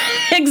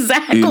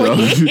 Exactly. You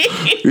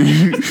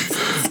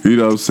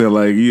know what I'm saying?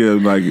 Like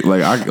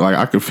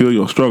I can feel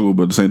your struggle,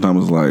 but at the same time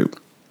it's like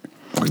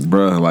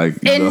bruh, like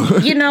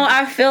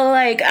I feel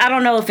like I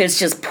don't know if it's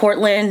just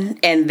Portland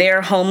and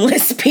their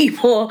homeless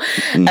people,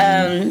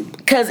 I'm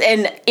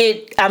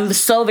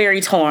so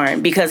very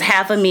torn because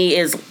half of me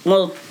is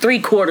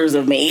 3/4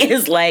 of me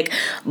is like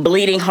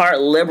bleeding heart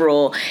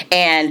liberal,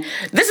 and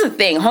this is the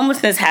thing: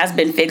 homelessness has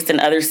been fixed in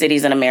other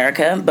cities in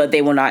America, but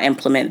they will not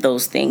implement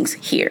those things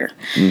here.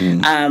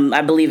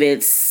 I believe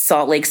it's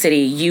Salt Lake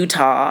City,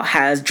 Utah,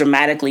 has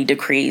dramatically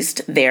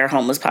decreased their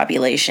homeless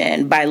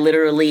population by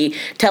literally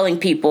telling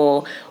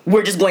people,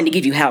 we're just going to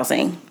give you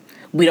housing.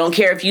 We don't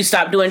care if you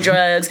stop doing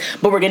drugs,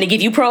 but we're going to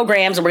give you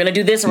programs and we're going to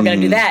do this and we're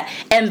going to do that.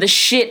 And the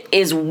shit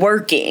is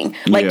working.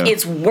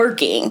 It's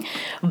working.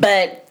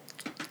 But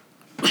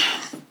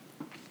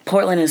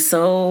Portland is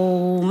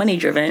so money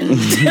driven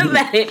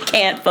that it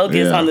can't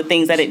focus on the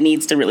things that it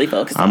needs to really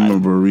focus on. I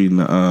remember reading,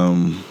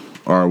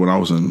 or when I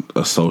was in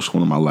one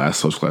of my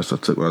last social classes I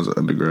took when I was an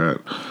undergrad,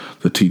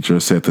 the teacher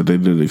said that they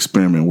did an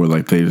experiment where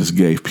like they just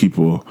gave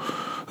people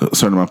a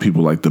certain amount of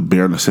people like the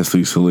bare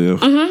necessities to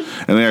live, and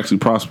they actually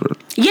prospered.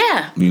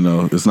 Yeah,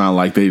 it's not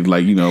like they the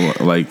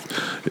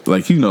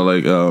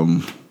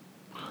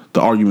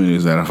argument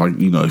is that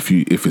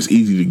if it's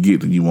easy to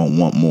get, then you won't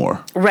want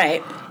more.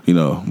 Right.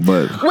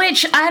 But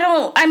which I've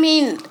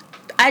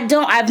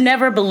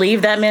never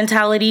believed that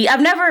mentality.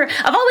 I've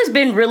always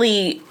been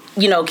really,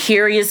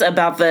 curious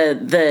about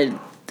the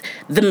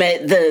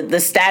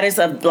status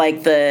of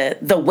like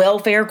the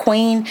welfare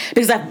queen,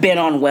 because I've been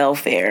on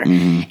welfare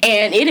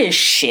and it is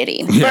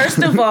shitty. Yeah. First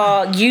of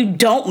all, you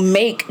don't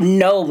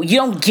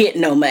get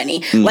no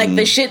money. Like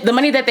the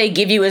money that they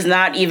give you is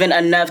not even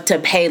enough to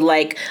pay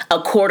like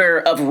a quarter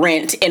of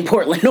rent in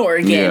Portland,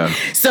 Oregon. Yeah.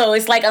 So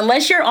it's like,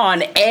 unless you're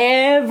on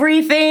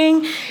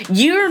everything,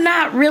 you're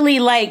not really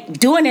like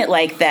doing it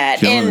like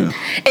that. And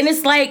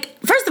it's like,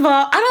 first of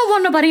all, I don't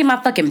want nobody in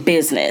my fucking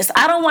business.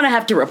 I don't want to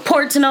have to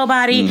report to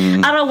nobody.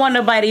 I don't want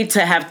nobody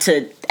to have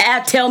to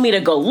tell me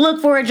to go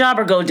look for a job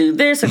or go do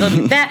this or go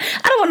do that.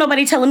 I don't want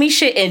nobody telling me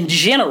shit in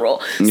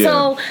general. Yeah.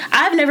 So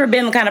I've never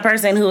been the kind of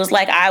person who was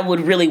like, I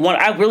really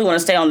want to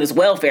stay on this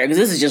welfare because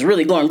this is just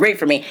really going great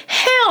for me.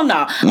 Hell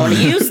no. I want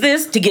to use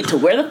this to get to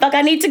where the fuck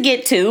I need to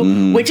get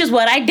to, which is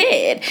what I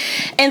did.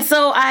 And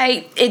so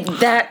and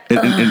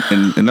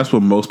that's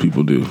what most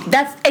people do.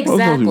 That's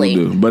exactly. Most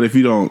people do. But if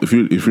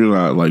you're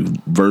not like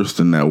versed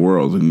in that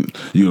world, then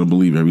you're gonna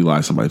believe every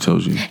lie somebody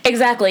tells you.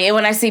 Exactly. And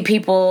when I see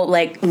people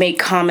like make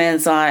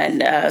comments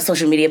on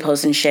social media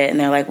posts and shit, and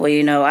they're like,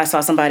 well, I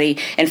saw somebody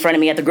in front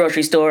of me at the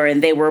grocery store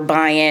and they were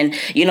buying,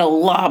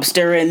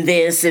 lobster and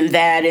this and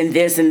that and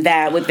this and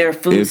that with their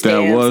food stamps.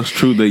 If that was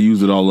true, they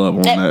used it all up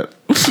on that.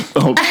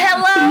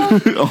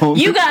 Hello?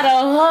 You got a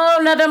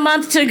whole nother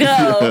month to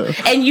go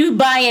and you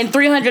buying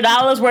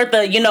 $300 worth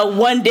of,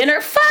 one dinner?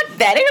 Fuck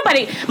that.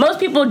 Most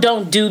people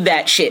don't do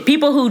that shit.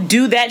 People who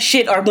do that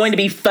shit are going to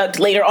be fucked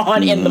later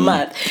on in the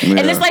month. Yeah.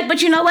 And it's like,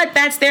 but you know what?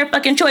 That's their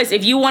fucking choice.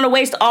 If you want to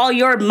waste all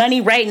your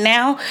money right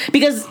now,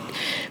 because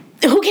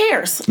who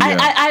cares?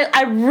 Yeah.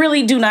 I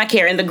really do not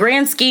care. In the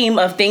grand scheme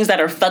of things that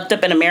are fucked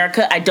up in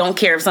America, I don't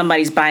care if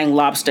somebody's buying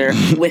lobster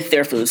with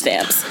their food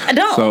stamps. I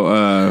don't.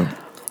 So,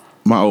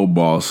 my old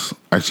boss,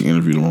 actually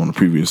interviewed him on a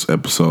previous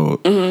episode.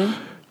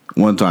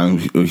 One time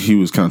he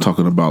was kind of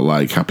talking about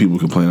like how people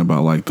complain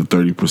about like the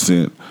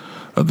 30%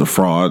 of the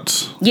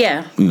frauds.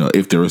 Yeah.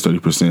 If there is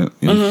 30%.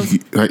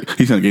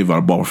 He kind of gave out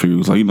a ball figure. It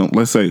was like,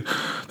 let's say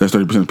there's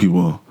 30% of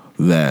people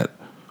that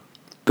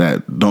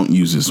don't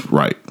use this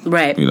right.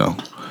 Right.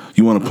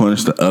 You want to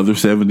punish the other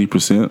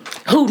 70%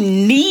 who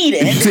need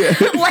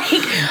it. Like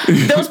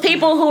those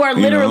people who are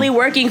literally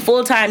working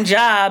full-time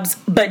jobs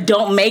but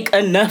don't make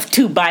enough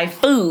to buy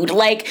food.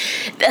 Like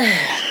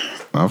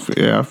I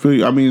feel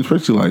you. I mean,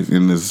 especially like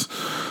in this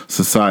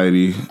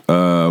society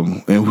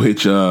in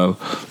which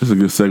this is a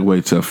good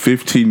segue to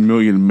 15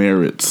 million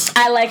merits.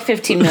 I like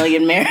 15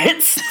 million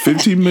merits.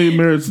 15 million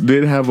merits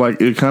did have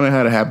like, it kind of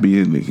had a happy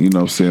ending, you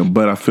know what I'm saying?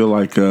 But I feel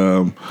like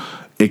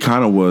it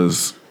kind of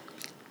was.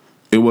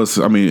 It was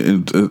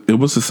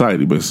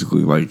society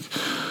basically. Like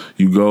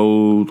you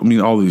go. I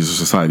mean, all these are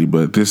society,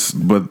 but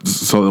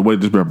so the way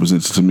this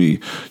represents to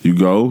me, you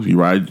go, you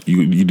ride,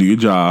 you do your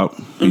job.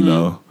 You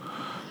know,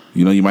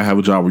 you might have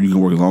a job where you can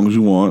work as long as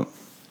you want.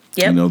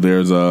 Yep.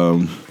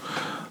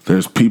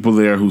 There's people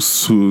there who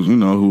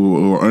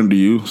are under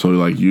you. So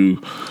like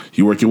you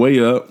work your way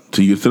up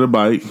till you get to the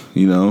bike.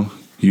 You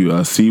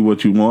see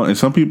what you want, and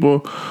some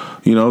people,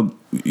 you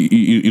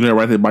never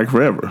ride their bike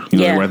forever.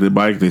 They ride their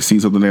bike, they see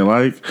something they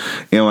like,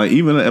 and like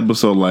even an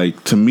episode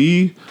like, to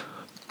me,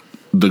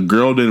 the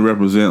girl didn't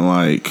represent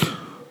like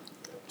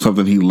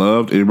something he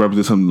loved. It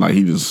represents something like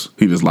he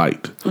just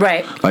liked.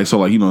 Right. Like so,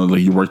 like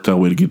like you worked that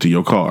way to get to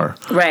your car.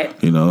 Right.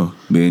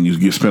 Then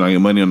you spend all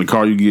your money on the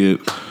car you get.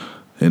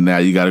 And now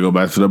you got to go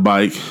back to the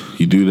bike.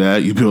 You do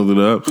that. You build it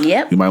up.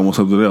 Yep. You might want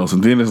something else.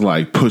 And then it's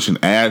like pushing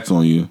ads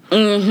on you.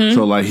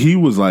 So like he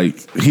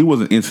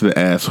wasn't into the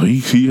ads. So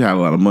he had a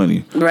lot of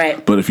money.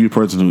 Right. But if you're a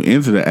person who's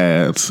into the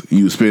ads,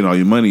 you spend all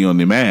your money on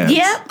them ads.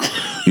 Yep.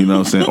 You know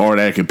what I'm saying? Or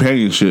that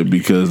companionship,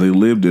 because they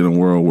lived in a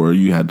world where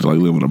you had to like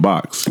live in a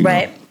box.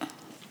 Right.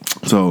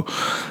 So,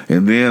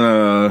 and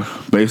then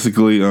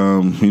basically, he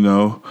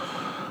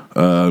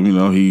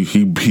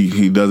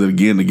does it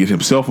again to get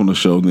himself on the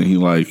show. Then he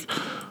like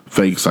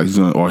fakes like he's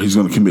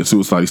gonna commit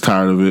suicide. He's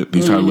tired of it.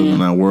 He's tired of living in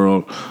that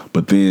world.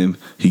 But then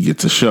he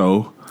gets a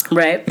show,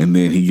 right? And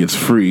then he gets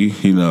free.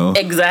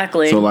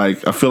 Exactly. So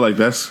like I feel like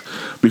that's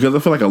because I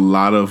feel like a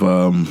lot of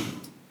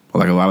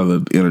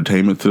the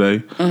entertainment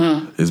today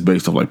is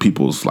based off like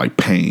people's like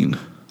pain.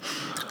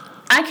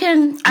 I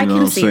can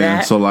see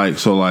that. So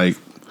like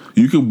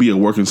you can be a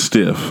working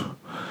stiff,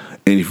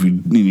 and if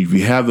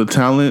you have the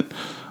talent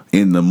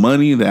and the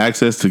money, the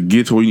access to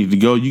get to where you need to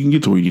go, you can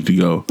get to where you need to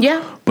go.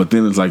 Yeah. But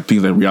then it's like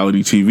things like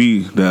reality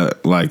TV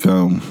that like,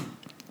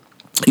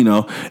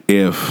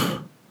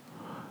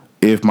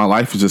 if my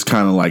life is just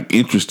kind of like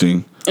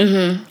interesting,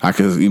 I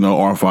could,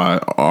 or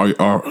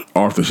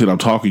if the shit I'm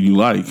talking you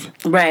like,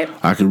 right,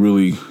 I could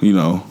really,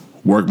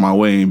 work my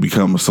way and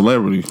become a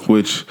celebrity,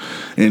 which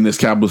in this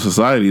capitalist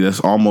society,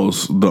 that's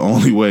almost the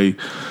only way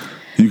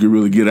you can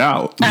really get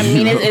out. I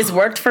mean, it's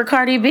worked for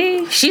Cardi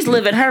B. She's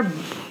living her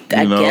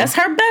guess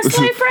her best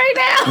life right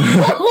now.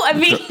 I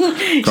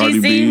mean, Cardi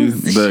B,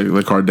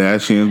 the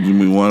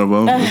Kardashians, one of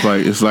them.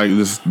 It's like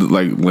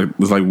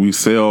we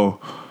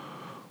sell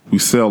we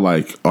sell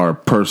like our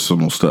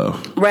personal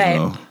stuff, right? You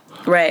know?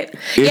 Right.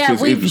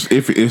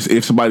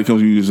 If somebody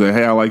comes to you and say,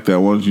 "Hey, I like that,"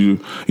 why don't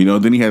you? You know,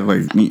 then he had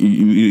like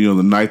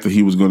the knife that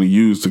he was going to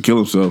use to kill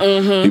himself.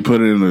 Mm-hmm. He put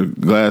it in a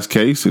glass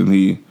case and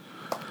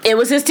it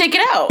was his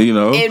ticket out. You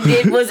know,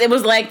 it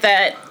was like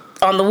that.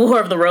 On the War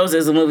of the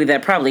Roses, a movie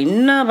that probably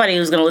nobody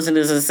who's going to listen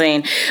to this is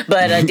saying,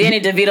 but Danny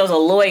DeVito's a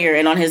lawyer,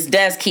 and on his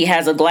desk he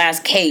has a glass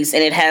case,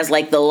 and it has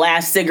like the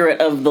last cigarette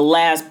of the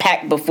last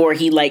pack before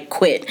he like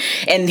quit,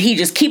 and he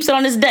just keeps it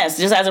on his desk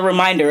just as a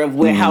reminder of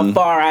how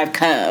far I've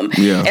come.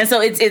 Yeah. And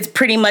so it's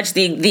pretty much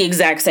the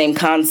exact same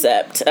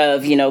concept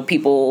of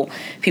people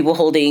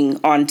holding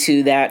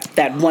onto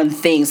that one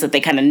thing so that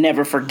they kind of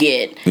never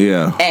forget,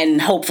 and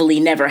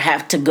hopefully never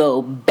have to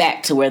go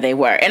back to where they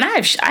were. And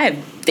I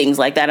have things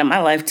like that in my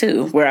life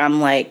too, where I'm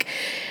like,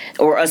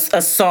 or a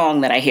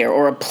song that I hear,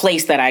 or a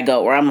place that I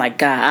go, where I'm like,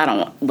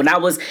 God, when I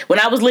was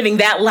living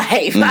that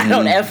life, I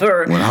don't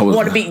ever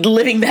want to be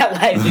living that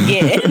life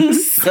again.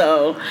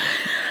 So,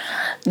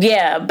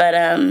 yeah, but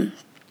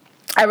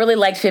I really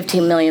liked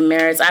 15 Million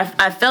Merits.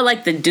 I felt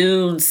like the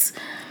dudes,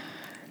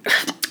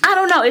 I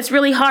don't know, it's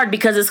really hard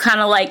because it's kind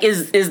of like,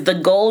 is the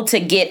goal to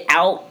get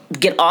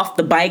off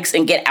the bikes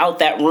and get out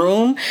that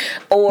room,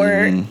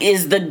 or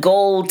is the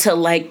goal to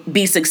like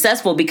be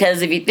successful?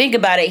 Because if you think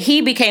about it,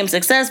 he became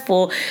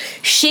successful,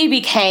 she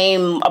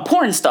became a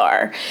porn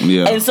star,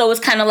 and so it's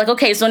kind of like,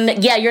 okay, so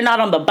you're not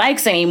on the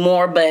bikes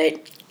anymore,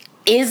 but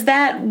is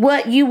that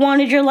what you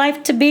wanted your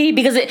life to be?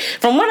 Because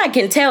from what I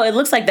can tell, it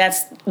looks like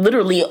that's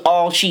literally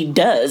all she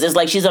does. It's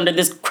like she's under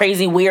this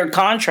crazy weird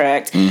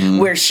contract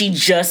where she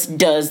just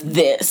does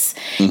this,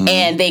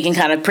 and they can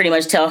kind of pretty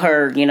much tell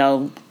her,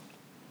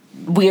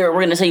 we're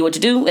going to tell you what to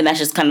do, and that's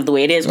just kind of the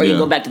way it is, or you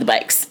go back to the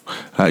bikes.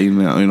 I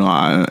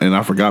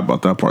forgot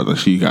about that part, that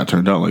she got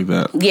turned out like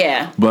that.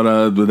 Yeah.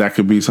 But that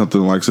could be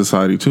something like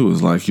society too.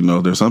 It's like,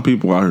 there's some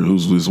people out here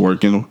who's just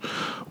working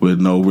with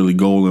no really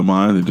goal in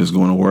mind. They're just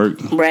going to work,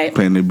 right,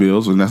 paying their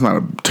bills, and that's not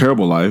a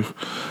terrible life.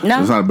 No,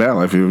 it's not a bad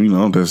life.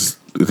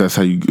 That's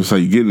how you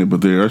get in it.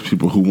 But there are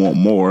people who want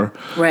more,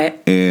 right,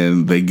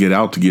 and they get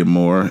out to get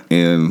more.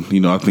 And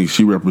I think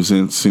she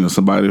represents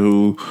somebody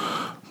who,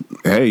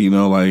 hey,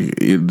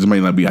 it may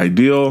not be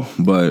ideal,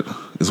 but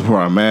it's where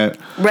I'm at.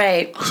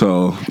 Right.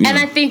 So, and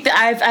I think that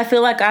I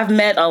feel like I've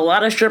met a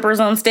lot of strippers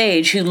on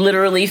stage who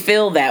literally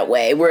feel that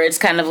way, where it's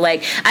kind of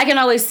like, I can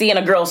always see in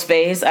a girl's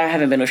face, I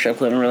haven't been to a strip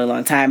club in a really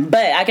long time,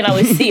 but I can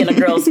always see in a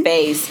girl's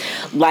face,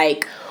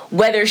 like,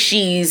 whether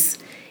she's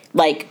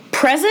like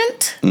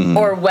present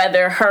or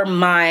whether her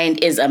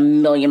mind is a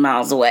million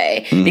miles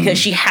away, because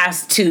she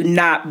has to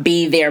not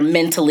be there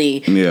mentally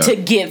to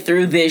get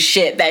through this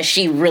shit that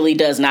she really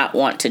does not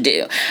want to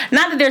do.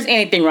 Not that there's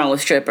anything wrong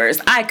with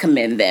strippers. I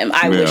commend them.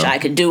 I wish I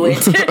could do it.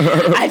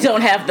 I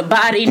don't have the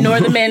body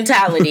nor the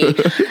mentality.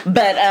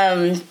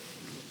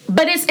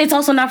 But it's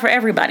also not for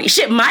everybody.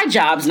 Shit, my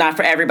job's not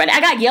for everybody.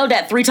 I got yelled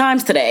at 3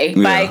 times today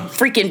by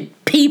freaking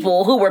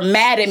people who were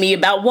mad at me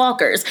about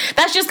walkers.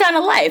 That's just kind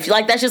of life.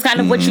 Like, that's just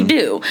kind of what you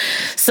do.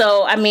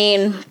 So, I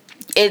mean,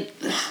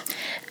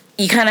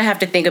 you kind of have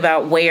to think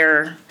about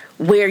where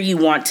you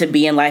want to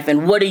be in life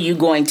and what are you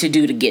going to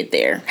do to get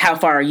there? How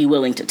far are you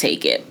willing to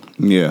take it?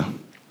 Yeah.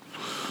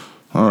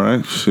 All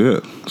right,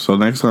 shit. So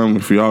next time,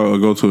 if y'all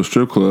go to a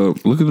strip club,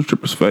 look at the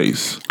stripper's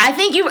face. I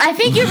think you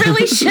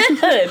really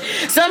should.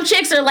 Some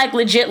chicks are like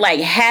legit, like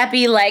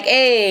happy, like,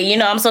 hey,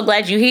 I'm so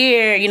glad you're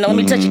here. Let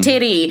me touch your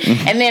titty.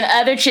 And then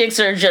other chicks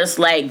are just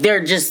like,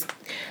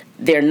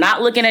 they're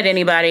not looking at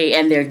anybody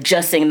and they're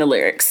just singing the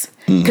lyrics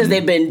because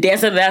they've been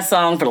dancing to that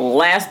song for the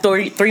last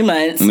 3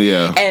 months.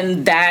 Yeah,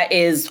 and that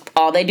is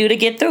all they do to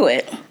get through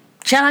it.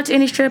 Shout out to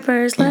any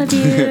strippers, love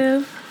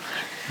you.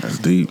 That's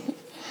deep.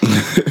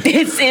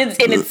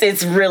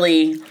 It's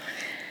really,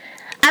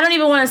 I don't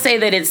even want to say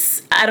that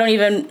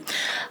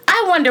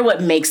I wonder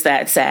what makes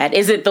that sad.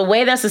 Is it the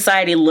way that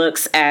society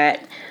looks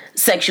at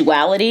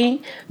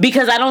sexuality?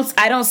 Because I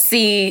don't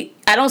see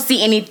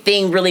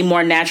anything really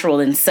more natural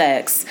than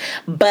sex,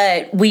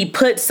 but we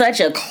put such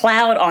a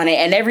cloud on it,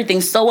 and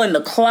everything's so in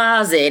the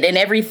closet, and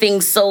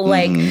everything's so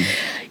like,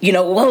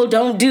 whoa,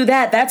 don't do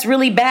that. That's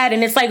really bad.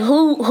 And it's like,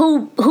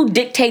 who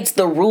dictates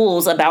the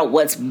rules about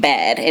what's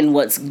bad and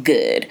what's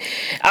good?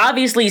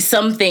 Obviously,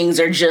 some things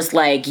are just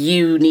like,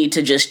 you need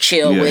to just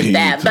chill with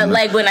that. But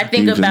like, when I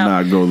think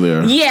about, not go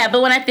there. Yeah,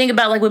 but when I think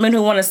about like women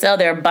who want to sell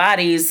their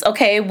bodies,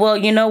 okay, well,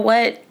 you know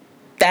what?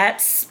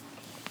 That's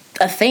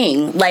a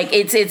thing. Like,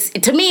 it's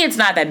to me, it's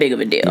not that big of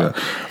a deal. Yeah.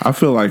 I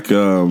feel like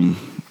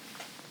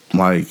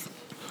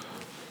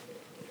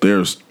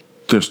there's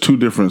two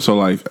different. So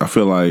like, I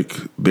feel like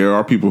there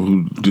are people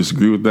who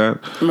disagree with that,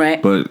 right?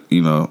 But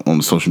on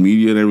the social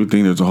media and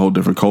everything, there's a whole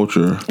different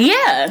culture,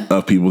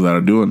 of people that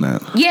are doing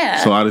that. Yeah.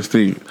 So I just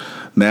think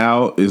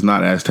now is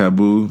not as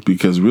taboo,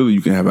 because really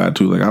you can have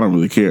attitude like, I don't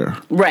really care,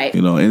 right?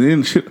 And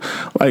then shit,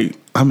 like,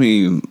 I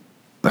mean,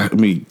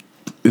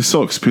 it's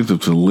so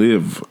expensive to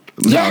live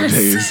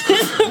nowadays.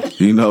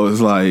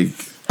 It's like,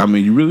 I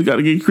mean, you really got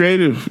to get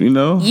creative,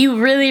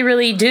 You really,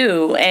 really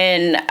do.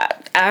 And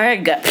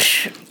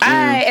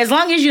as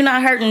long as you're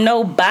not hurting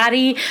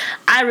nobody,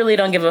 I really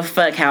don't give a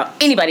fuck how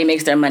anybody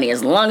makes their money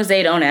as long as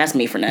they don't ask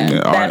me for none.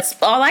 Yeah, That's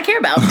all I care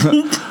about.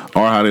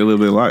 Or how they live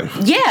their life.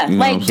 Yeah, you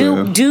know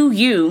like do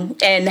you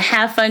and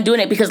have fun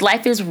doing it because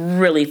life is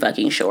really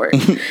fucking short.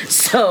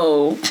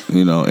 So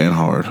and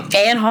hard.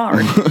 And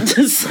hard.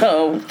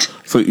 So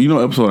you know,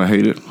 episode I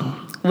hated.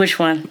 Which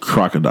one?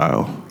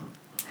 Crocodile.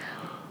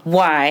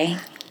 Why?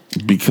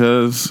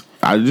 Because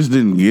I just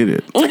didn't get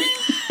it.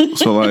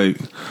 So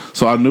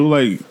I knew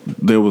like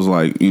there was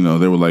like they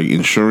were like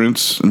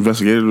insurance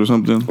investigators or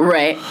something,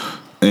 right?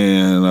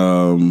 And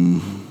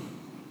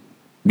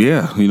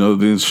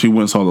then she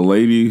went and saw the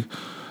lady,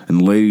 and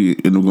the lady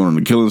ended up going on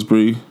the killing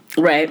spree,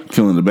 right?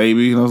 Killing the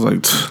baby, and I was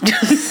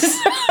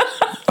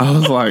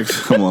like,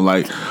 come on,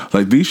 like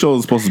these shows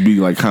are supposed to be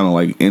like kind of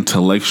like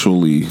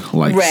intellectually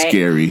like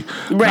scary,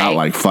 not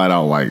like flat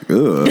out like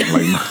ugh,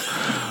 like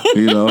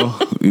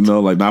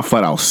like not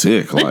flat out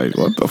sick, like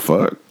what the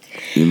fuck,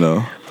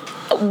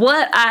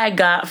 What I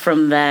got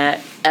from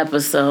that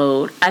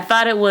episode, I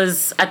thought it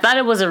was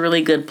a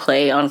really good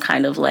play on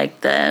kind of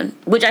like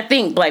which I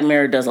think Black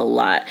Mirror does a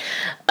lot,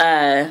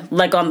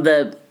 like on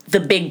the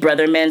Big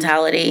Brother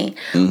mentality,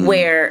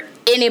 where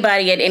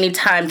anybody at any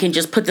time can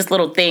just put this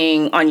little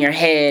thing on your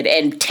head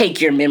and take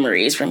your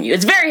memories from you.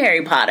 It's very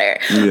Harry Potter,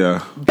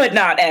 but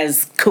not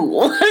as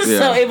cool.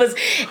 So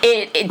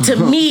to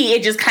me,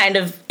 it just kind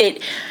of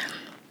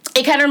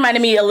It kind of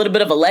reminded me a little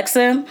bit of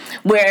Alexa,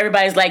 where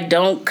everybody's like,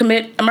 don't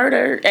commit a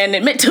murder and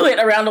admit to it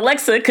around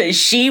Alexa because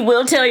she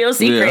will tell your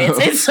secrets.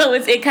 Yeah. And so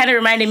it kind of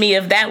reminded me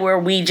of that,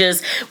 where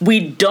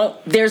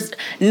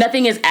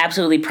nothing is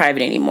absolutely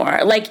private anymore.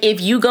 Like if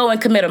you go and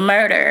commit a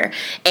murder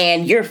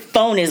and your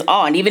phone is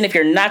on, even if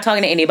you're not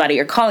talking to anybody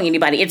or calling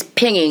anybody, it's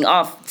pinging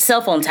off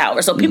cell phone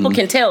towers. So people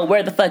can tell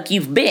where the fuck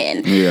you've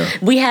been. Yeah.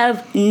 We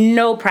have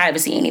no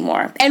privacy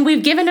anymore. And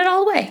we've given it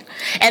all away.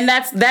 And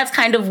that's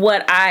kind of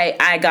what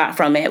I got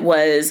from it.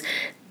 Was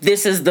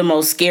this is the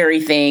most scary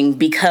thing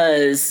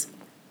because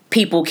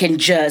people can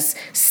just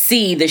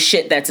see the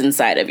shit that's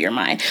inside of your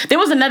mind. There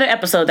was another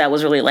episode that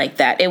was really like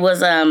that. It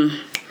was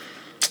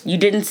you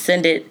didn't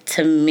send it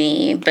to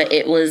me, but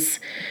it was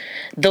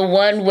the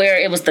one where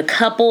it was the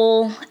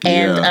couple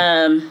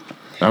and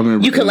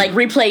you could like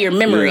replay your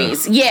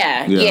memories.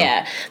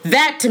 Yeah.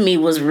 That to me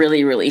was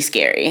really, really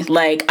scary.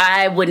 Like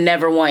I would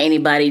never want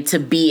anybody to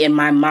be in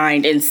my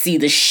mind and see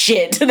the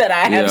shit that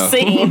I have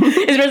seen.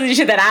 Especially the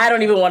shit that I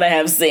don't even want to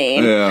have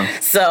seen. Yeah.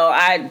 So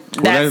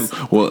is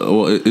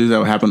that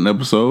what happened in the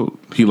episode?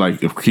 He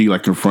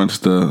confronts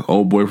the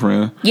old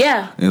boyfriend.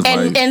 Yeah.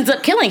 And ends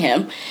up killing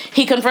him.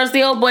 He confronts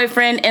the old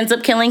boyfriend, ends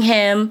up killing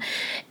him,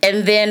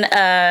 and then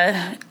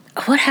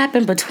what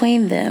happened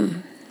between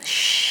them?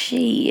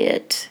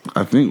 Shit.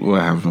 I think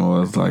what happened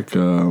was like,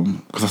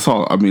 because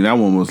that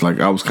one was like,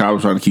 I was trying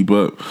to keep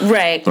up.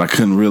 Right. But I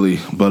couldn't really.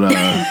 But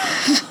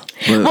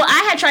well,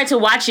 I had tried to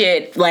watch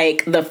it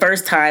like the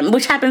first time,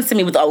 which happens to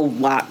me with a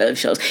lot of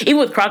shows. Even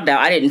with Crocodile,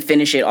 I didn't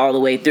finish it all the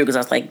way through because I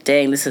was like,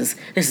 "Dang, this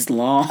is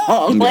long."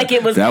 Yeah, like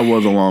it was. That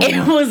was a long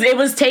one. It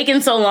was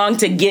taking so long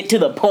to get to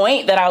the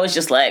point that I was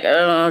just like,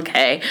 "Oh,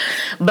 okay."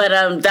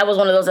 But that was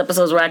one of those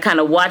episodes where I kind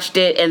of watched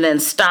it and then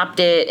stopped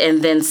it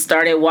and then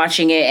started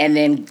watching it and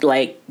then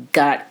like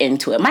got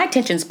into it. My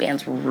attention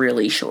span's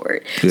really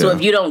short, so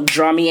if you don't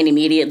draw me in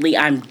immediately,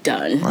 I'm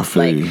done.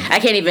 I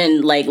can't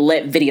even like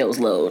let videos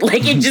load.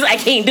 Like it just. I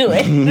can't do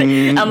it.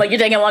 I'm like, you're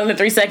taking longer than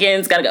 3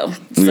 seconds. Gotta go.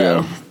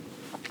 So.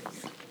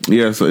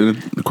 Yeah. So in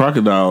the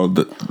Crocodile,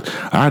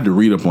 I had to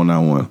read up on that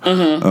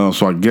one.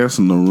 So I guess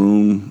in the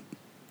room,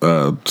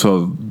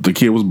 so the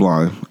kid was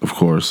blind, of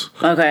course.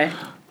 Okay.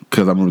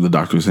 Because I remember the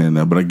doctor saying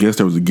that. But I guess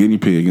there was a guinea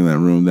pig in that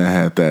room that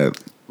had that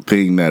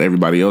thing that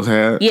everybody else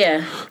had.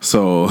 Yeah.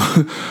 So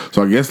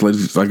I guess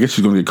she's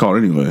gonna get caught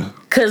anyway.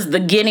 Because the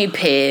guinea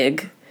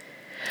pig.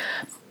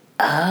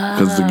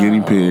 Because the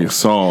guinea pig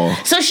saw.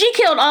 So she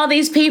killed all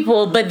these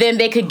people, but then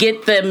they could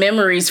get the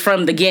memories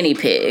from the guinea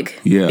pig.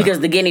 Yeah.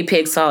 Because the guinea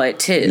pig saw it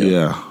too.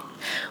 Yeah.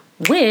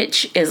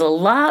 Which is a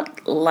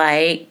lot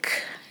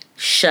like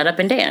Shut Up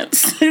and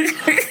Dance.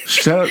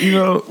 So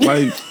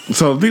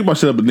the thing about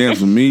Shut Up and Dance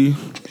with me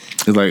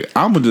is like,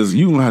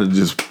 you gonna have to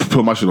just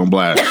put my shit on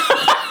blast.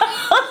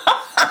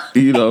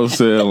 You know what I'm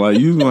saying? Like,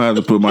 you gonna have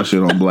to put my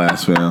shit on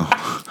blast, fam.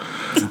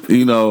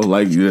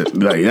 Like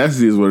that's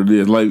just what it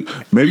is. Like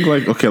maybe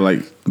like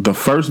the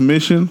first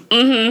mission,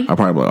 I'll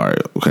probably be like, all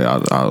right, okay,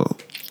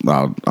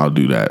 I'll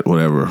do that,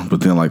 whatever.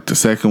 But then like the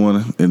second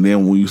one, and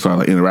then when you start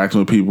like interacting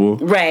with people,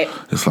 right?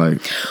 It's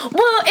like,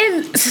 well,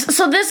 and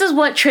so this is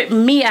what tripped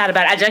me out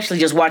about it. I actually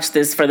just watched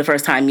this for the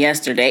first time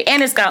yesterday,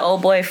 and it's got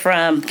old boy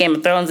from Game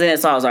of Thrones in it,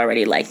 so I was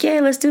already like, yeah,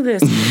 let's do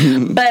this.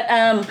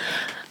 But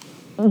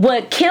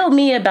what killed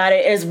me about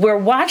it is we're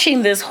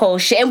watching this whole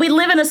shit, and we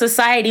live in a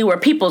society where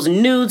people's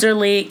nudes are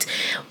leaked,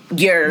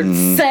 your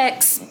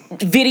sex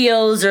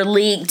videos are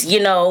leaked,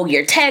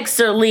 your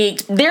texts are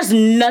leaked. There's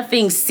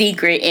nothing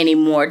secret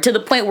anymore, to the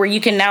point where you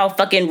can now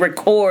fucking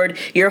record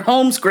your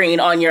home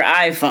screen on your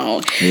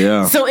iPhone.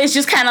 Yeah. So it's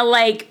just kind of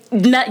like,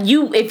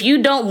 if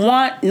you don't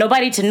want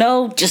nobody to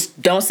know,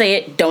 just don't say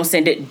it, don't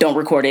send it, don't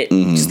record it,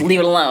 just leave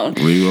it alone.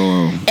 Leave it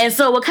alone. And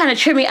so what kind of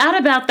tripped me out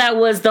about that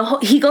was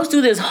he goes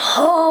through this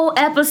whole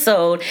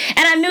episode, and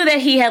I knew that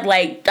he had,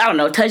 like, I don't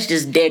know, touched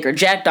his dick or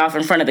jacked off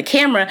in front of the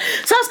camera.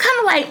 So I was kind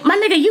of like, my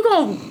nigga, you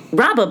gonna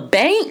rob a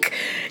bank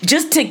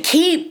just to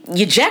keep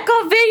your jack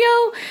off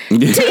video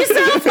to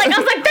yourself? Like, I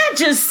was like, that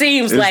just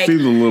seems like,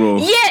 seems a little,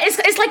 yeah,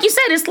 it's like you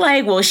said, it's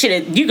like, well,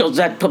 shit, you gonna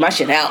have to put my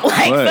shit out.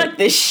 Like, fuck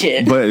this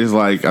shit. But it's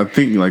like, I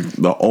think, like,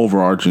 the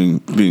overarching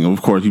thing,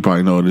 of course, you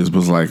probably know it is,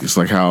 but it's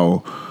like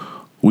how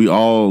we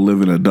all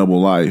live in a double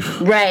life.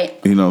 Right.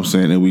 You know what I'm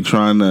saying? And we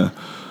trying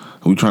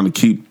to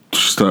keep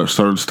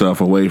certain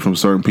stuff away from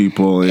certain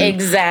people. And,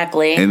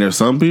 exactly. And there's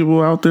some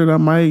people out there that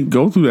might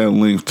go through that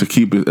length to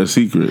keep it a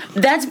secret.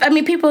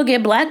 People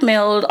get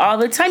blackmailed all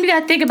the time. You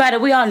gotta think about it.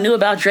 We all knew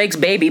about Drake's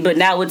baby, but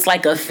now it's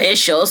like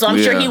official. So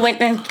I'm sure he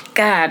went and,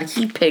 God,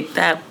 he picked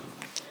that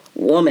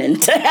woman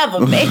to have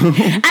a baby.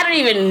 I don't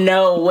even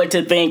know what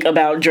to think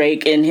about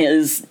Drake and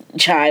his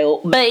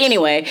child. But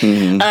anyway,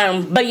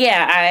 but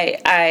yeah,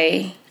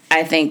 I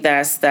think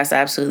that's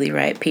absolutely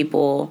right.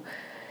 People,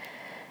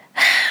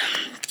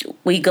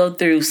 we go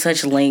through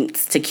such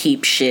lengths to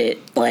keep shit,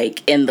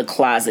 like, in the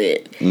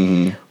closet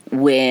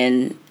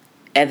when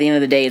at the end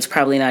of the day, it's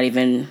probably not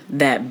even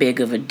that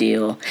big of a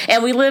deal.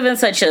 And we live in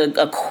such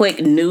a quick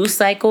news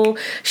cycle.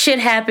 Shit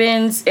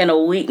happens in a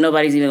week.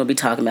 Nobody's even gonna be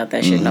talking about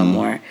that shit no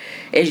more.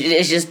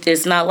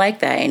 It's not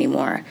like that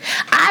anymore.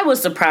 I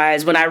was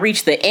surprised when I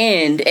reached the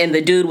end and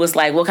the dude was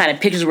like, what kind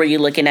of pictures were you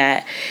looking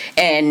at?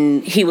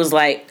 And he was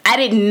like, I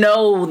didn't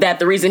know that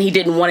the reason he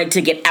didn't want it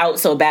to get out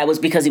so bad was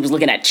because he was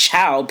looking at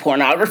child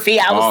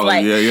pornography. I was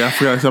like... Yeah, I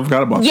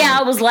forgot about that. Yeah,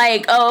 I was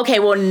like, oh, okay,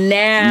 well,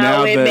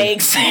 now it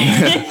makes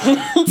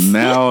sense.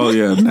 Now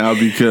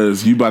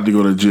because you about to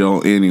go to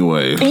jail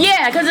anyway.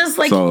 Yeah, because it's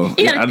like... So,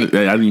 I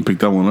didn't pick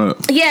that one up.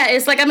 Yeah,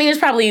 it's like, I mean, it's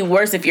probably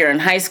worse if you're in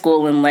high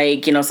school and,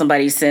 like, you know,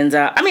 somebody sends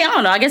out... I mean, I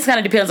don't know. I guess it kind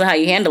of depends on how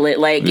you handle it.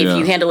 Like, if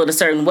you handle it a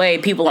certain way,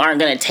 people aren't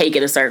going to take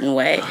it a certain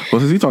way.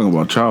 Well, since he's talking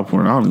about child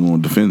porn, I don't even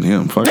want to defend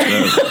him. Fuck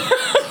that.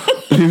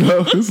 You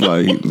know, it's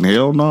like,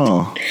 hell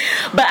no.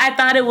 But I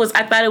thought it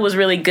was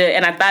really good,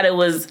 and I thought it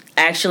was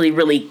actually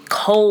really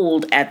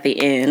cold at the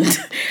end.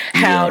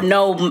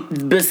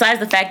 Besides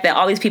the fact that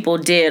all these people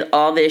did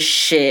all this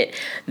shit,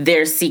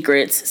 their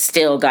secrets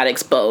still got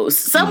exposed.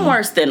 Some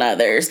worse than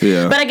others.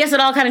 Yeah. But I guess it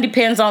all kind of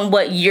depends on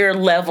what your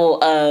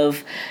level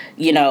of,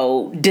 you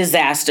know,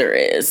 disaster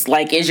is.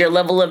 Like, is your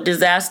level of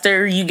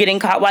disaster you getting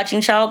caught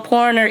watching child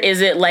porn, or is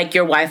it like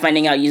your wife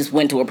finding out you just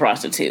went to a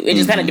prostitute? It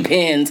just kind of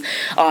depends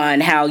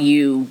on how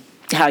you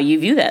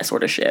view that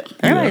sort of shit.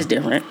 Everybody's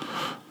different.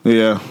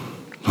 Yeah.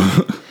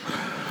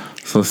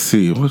 So let's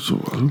see.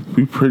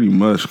 We pretty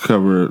much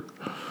covered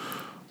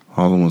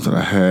all the ones that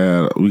I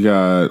had. We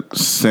got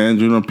San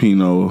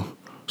Junipero,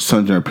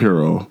 San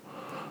Junipero,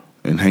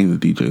 and Hang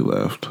the DJ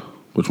left.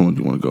 Which one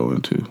do you want to go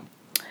into?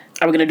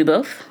 Are we gonna do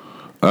both?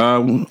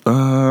 Probably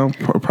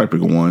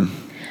pick one.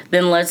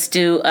 Then let's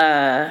do.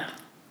 Oh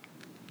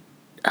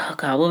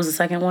God, what was the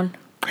second one?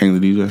 Hang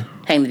the DJ.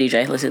 Hang the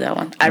DJ. Let's do that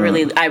one. I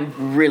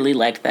really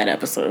liked that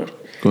episode.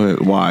 Go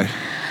ahead. Why?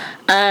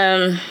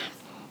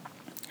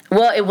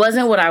 Well, it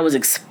wasn't what I was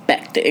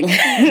expecting.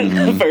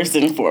 First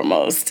and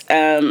foremost,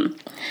 I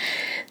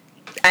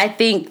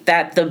think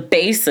that the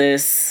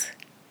basis,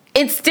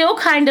 it's still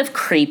kind of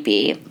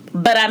creepy.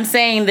 But I'm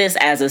saying this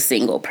as a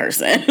single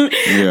person.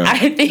 Yeah.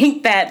 I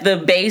think that the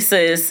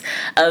basis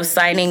of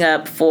signing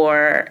up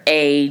for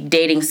a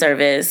dating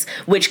service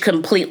which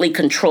completely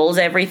controls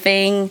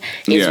everything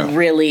is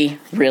really,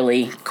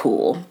 really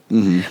cool.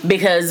 Mm-hmm.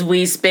 Because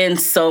we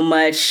spend so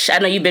much... I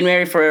know you've been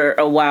married for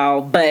a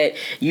while, but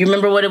you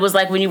remember what it was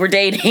like when you were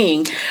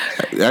dating.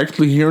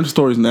 Actually, hearing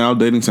stories now,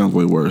 dating sounds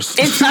way worse.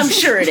 I'm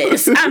sure it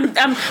is.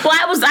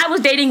 I was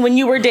dating when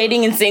you were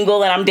dating and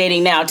single, and I'm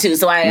dating now too.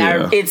 So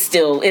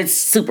it's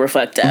super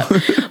fucked up.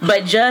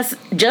 But just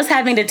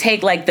having to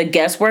take, like, the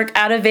guesswork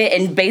out of it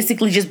and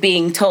basically just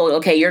being told,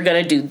 okay, you're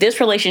gonna do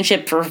this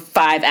relationship for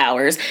 5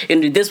 hours, you're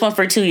gonna do this one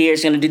for 2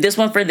 years, you're gonna do this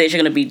one for this,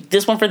 you're gonna be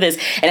this one for this,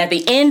 and at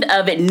the end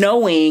of it,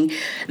 knowing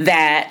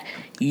that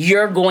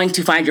you're going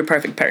to find your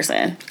perfect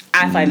person,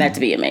 I find that to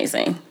be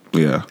amazing.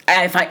 Yeah,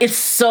 I find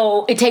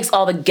it takes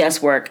all the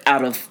guesswork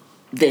out of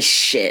this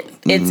shit.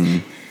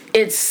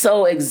 It's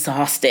so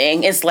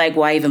exhausting. It's like,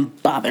 why even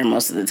bother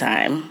most of the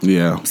time?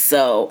 Yeah.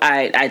 So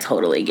I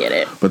totally get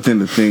it. But then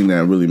the thing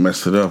that really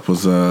messed it up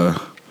was there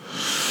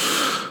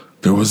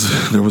was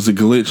a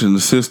glitch in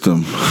the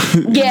system.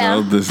 Yeah.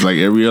 You know, this, like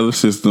every other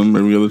system,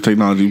 every other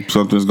technology,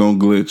 something's gonna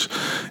glitch,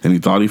 and he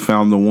thought he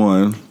found the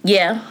one.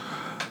 Yeah.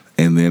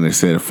 And then they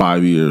said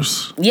 5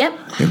 years. Yep.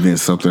 And then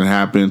something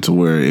happened to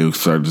where it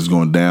started just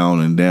going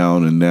down and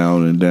down and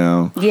down and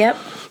down. Yep.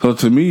 So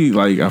to me,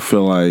 like, I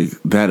feel like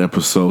that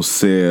episode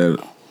said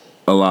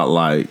a lot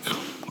like,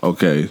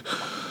 okay,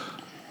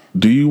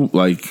 do you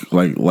like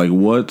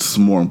what's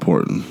more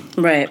important?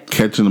 Right.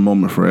 Catching the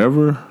moment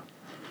forever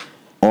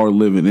or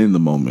living in the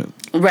moment?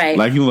 Right.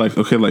 Like, you know, like,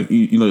 okay, like,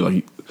 you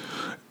know,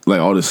 like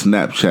all this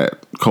Snapchat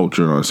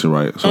culture and all that shit,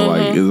 right? So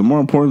like, is it more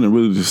important to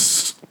really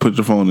just put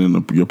your phone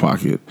in your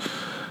pocket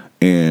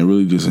and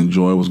really just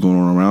enjoy what's going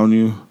on around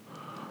you,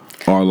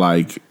 or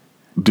like,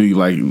 do you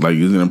like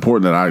is it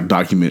important that I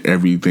document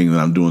everything that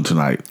I'm doing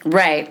tonight?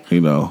 Right.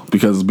 You know,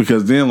 because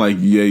then like,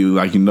 yeah,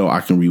 I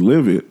can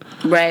relive it.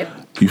 Right.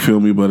 You feel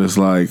me? But it's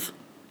like,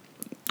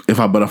 if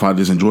I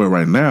just enjoy it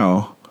right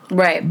now,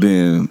 right,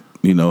 then,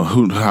 you know,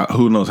 who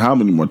knows how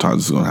many more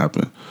times it's gonna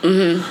happen.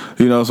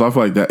 You know, so I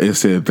feel like that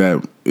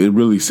it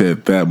really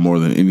said that more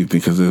than anything,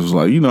 because it was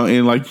like, you know,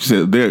 and like you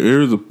said,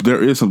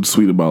 there is something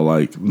sweet about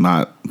like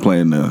not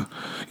playing the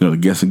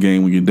guessing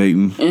game when you're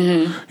dating.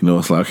 You know,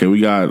 it's like, okay, we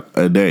got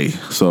a day,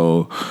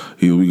 so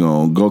either we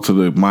gonna go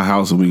to my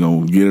house and we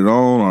gonna get it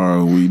on, or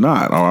are we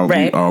not, or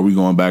are we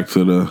going back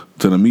to the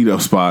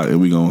meetup spot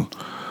and we gonna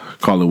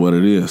call it what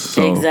it is.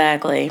 So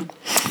exactly,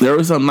 there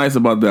is something nice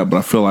about that, but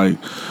I feel like,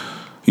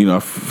 you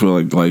know,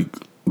 like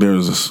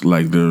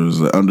there's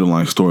an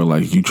underlying story,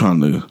 like you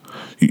trying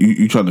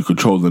to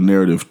control the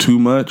narrative too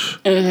much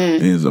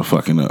ends up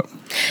fucking up.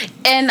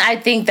 And I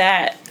think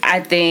that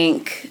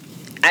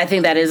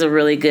is a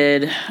really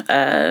good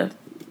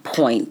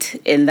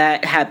point, and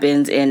that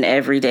happens in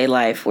everyday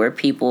life where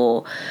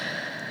people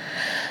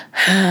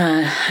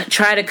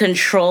try to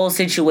control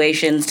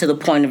situations to the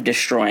point of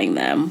destroying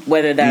them,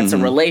 whether that's a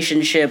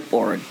relationship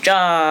or a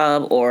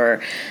job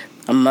or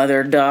a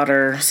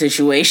mother-daughter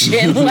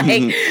situation.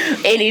 Like,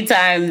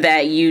 anytime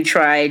that you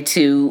try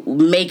to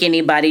make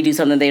anybody do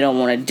something they don't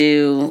want to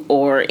do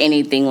or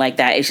anything like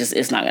that,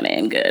 it's not going to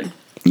end good.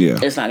 Yeah.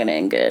 It's not going to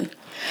end good.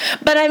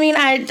 But I mean,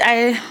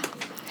 I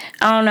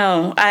don't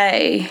know.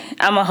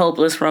 I'm a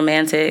hopeless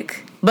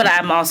romantic, but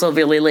I'm also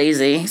really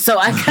lazy. So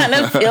I kind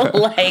of feel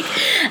like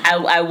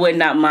I would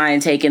not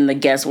mind taking the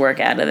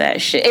guesswork out of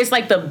that shit. It's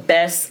like the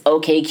best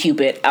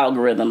OkCupid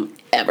algorithm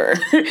ever.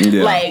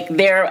 Yeah. Like,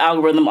 their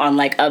algorithm on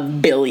like 1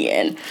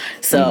 billion.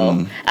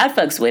 So I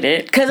fucks with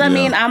it. Because, I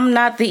mean, I'm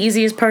not the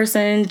easiest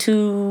person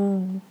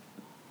to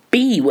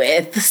be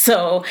with.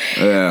 So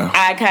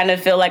I kind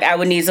of feel like I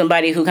would need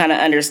somebody who kind of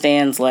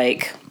understands,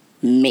 like,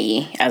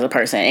 me as a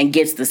person and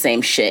gets the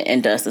same shit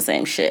and does the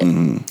same shit.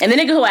 And the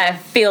nigga who I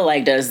feel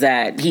like does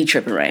that, he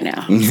tripping right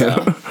now.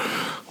 So.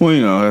 Well,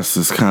 you know, that's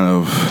just kind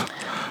of,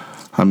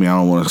 I mean, I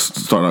don't want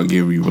to start out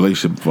giving you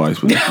relationship advice,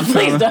 but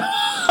please don't.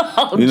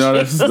 You know,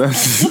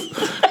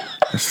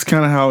 that's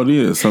kind of how it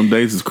is. Some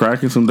days it's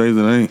cracking, some days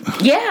it ain't.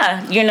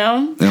 Yeah, you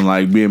know. And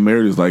like, being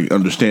married is like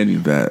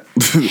understanding that.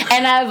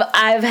 And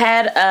I've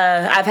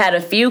had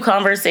a few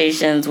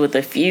conversations with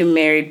a few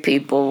married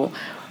people.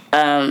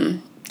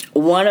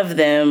 One of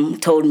them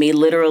told me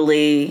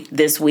literally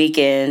this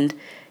weekend,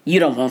 "You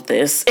don't want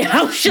this." And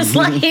I was just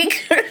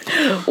like,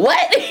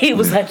 what? He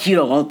was like, "You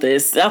don't want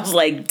this." I was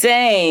like,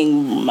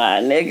 dang, my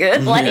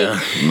nigga. Like,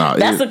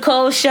 that's a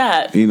cold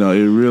shot. You know,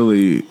 it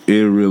really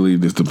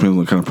just depends on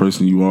the kind of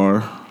person you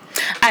are.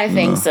 I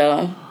think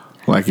so.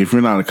 Like, if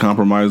you're not a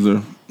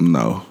compromiser,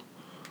 no.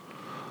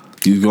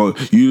 You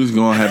just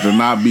gonna have to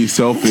not be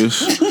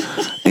selfish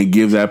and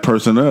give that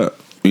person up.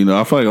 You know,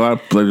 I feel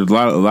like there's a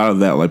lot of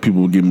that. Like,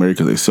 people get married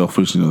because they're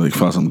selfish. You know, they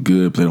find something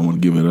good, but they don't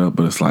want to give it up.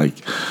 But it's like,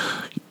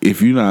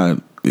 if you're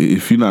not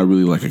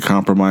really like a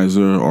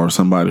compromiser or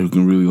somebody who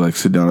can really like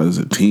sit down as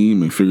a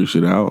team and figure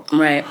shit out,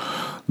 right?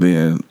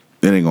 Then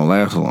it ain't gonna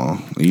last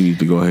long. You need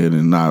to go ahead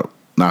and not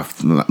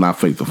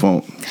fake the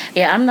funk.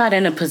 Yeah, I'm not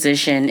in a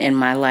position in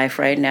my life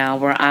right now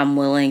where I'm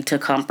willing to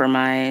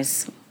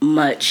compromise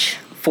much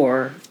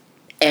for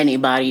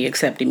anybody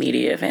except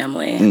immediate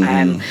family.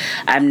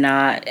 I'm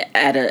not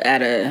at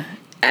a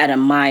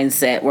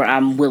mindset where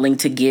I'm willing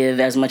to give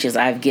as much as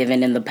I've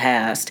given in the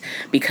past,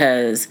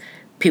 because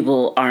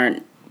people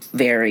aren't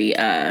very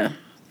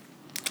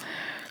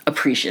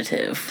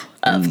appreciative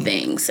of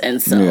things,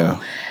 and so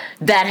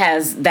that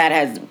has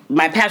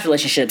my past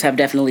relationships have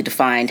definitely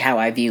defined how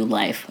I view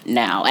life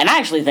now, and I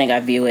actually think I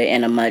view it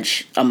in a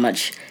much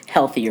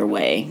healthier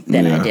way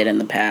than I did in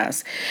the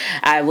past.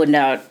 I would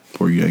not.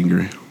 Were you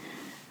angry?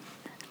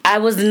 I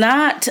was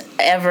not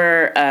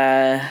ever.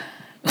 I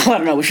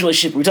don't know which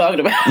relationship we're talking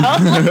about.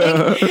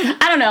 Like,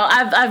 I don't know.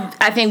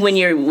 I think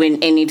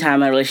when any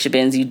time a relationship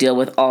ends, you deal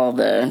with all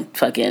the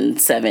fucking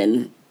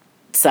 7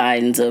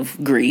 signs of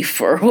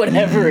grief or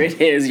whatever it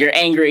is. You're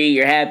angry,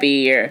 you're happy,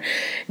 you're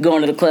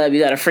going to the club, you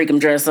got a freakum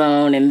dress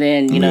on, and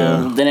then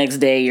the next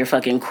day you're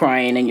fucking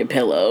crying in your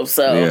pillow.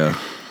 So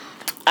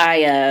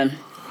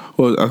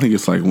well, I think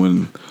it's like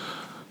when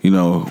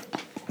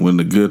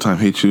the good time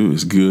hits you,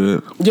 it's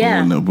good.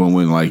 Yeah. But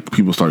when like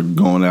people start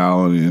going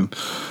out and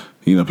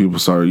people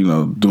start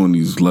doing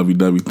these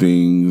lovey-dovey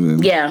things,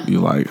 and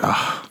you're like,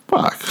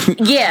 fuck.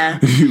 Yeah.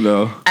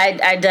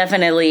 I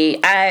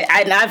definitely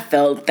I've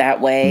felt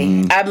that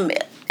way.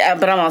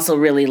 But I'm also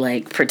really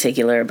like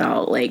particular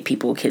about like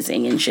people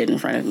kissing and shit in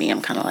front of me.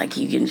 I'm kind of like,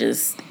 you can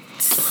just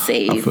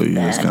save I feel you.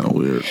 that. That's kind of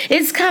weird.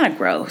 It's kind of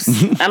gross.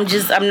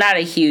 I'm not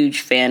a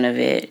huge fan of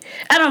it.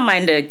 I don't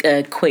mind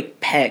a quick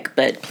peck,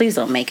 but please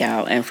don't make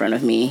out in front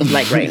of me,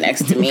 like right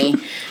next to me,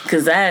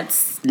 because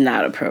that's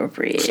not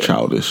appropriate. It's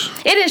childish.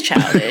 It is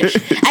childish.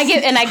 I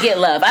get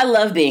love. I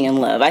love being in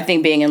love. I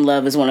think being in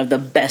love is one of the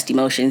best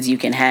emotions you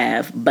can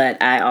have,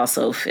 but I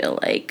also feel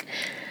like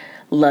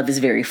love is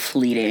very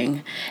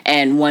fleeting.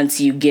 And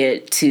once you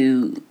get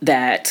to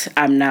that,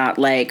 I'm not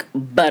like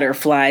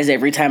butterflies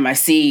every time I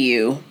see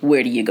you,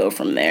 where do you go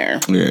from there?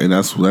 Yeah, and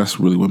that's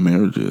really what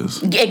marriage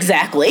is.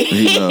 Exactly.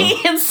 You know,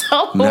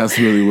 and that's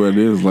really what it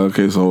is. Like,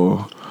 okay,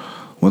 so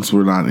once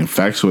we're not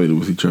infatuated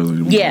with each other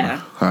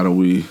anymore, how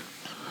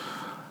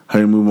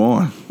do you move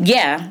on?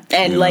 Yeah,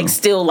 and like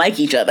still like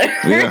each other.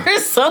 Yeah.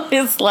 So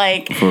it's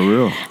like for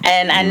real.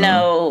 And I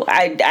know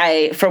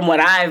I from what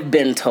I've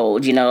been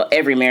told,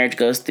 every marriage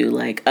goes through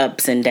like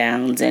ups and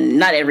downs, and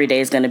not every day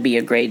is going to be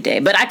a great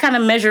day. But I kind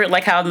of measure it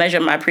like how I've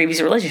measured my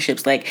previous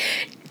relationships. Like,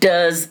 do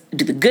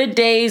the good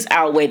days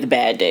outweigh the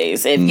bad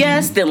days? If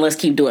yes, then let's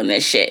keep doing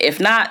this shit.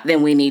 If not,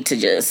 then we need to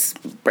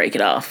just break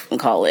it off and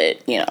call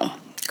it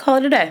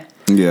a day.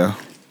 Yeah.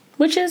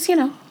 Which is,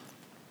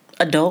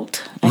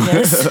 adult, I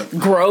guess.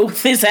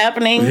 Growth is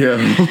happening. Yeah.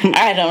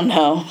 I don't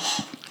know.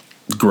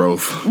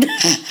 Growth.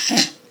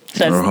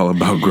 We're all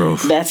about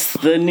growth. That's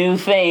the new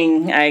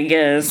thing, I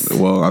guess.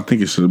 Well, I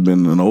think it should have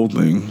been an old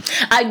thing.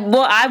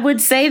 I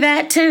would say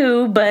that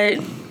too, but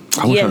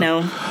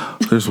I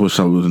just wish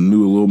I would have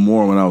knew a little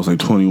more when I was like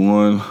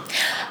 21.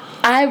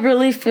 I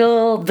really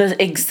feel the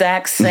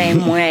exact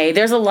same way.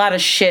 There's a lot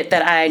of shit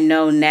that I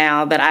know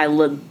now that I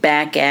look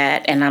back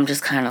at and I'm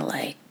just kind of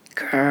like,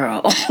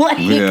 girl.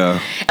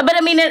 Yeah. But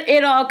I mean,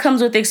 it all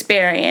comes with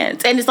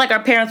experience. And it's like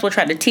our parents will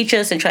try to teach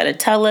us and try to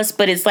tell us,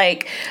 but it's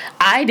like,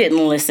 I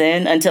didn't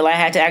listen until I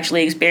had to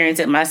actually experience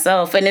it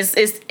myself. And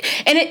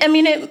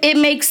it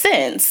makes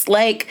sense.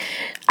 Like,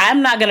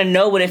 I'm not going to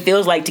know what it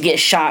feels like to get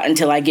shot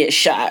until I get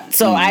shot.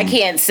 So I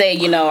can't say,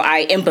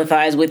 I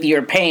empathize with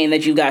your pain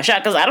that you got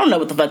shot, because I don't know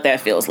what the fuck that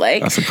feels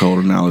like. That's a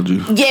cold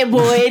analogy. Yeah,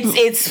 boy,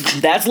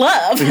 that's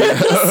love. So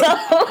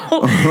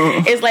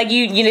it's like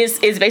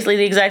it's basically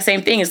the exact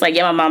same thing. It's like,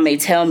 yeah, my mom may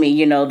tell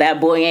me,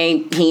 that boy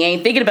ain't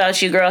thinking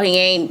about you, girl. He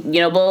ain't,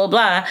 blah, blah,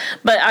 blah.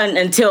 But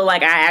until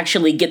like I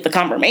actually get the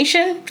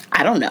confirmation,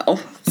 I don't know.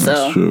 So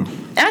that's true.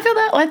 And I feel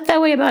that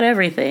way about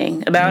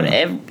everything.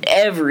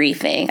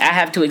 Everything. I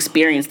have to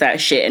experience that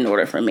shit in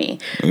order for me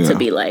to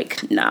be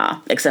like, nah,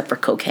 except for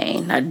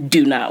cocaine. I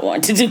do not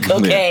want to do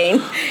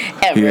cocaine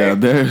ever. Yeah,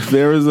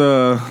 there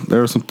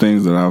are some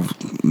things that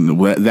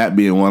that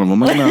being one of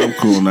them. I'm like, nah, I'm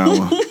cool on that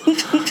one.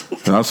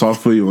 And I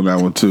feel you on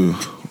that one too.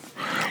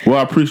 Well,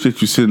 I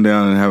appreciate you sitting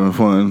down and having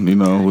fun,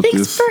 with Thanks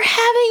this. Thanks for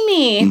having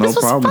me. No this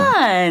was problem.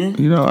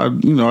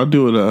 Fun. I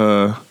do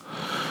it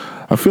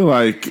I feel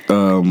like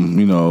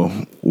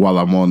while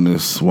I'm on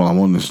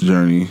this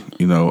journey,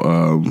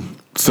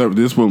 so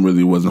this one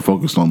really wasn't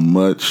focused on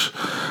much,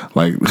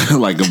 like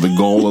of the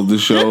goal of the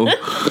show,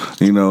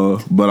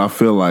 But I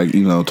feel like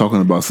talking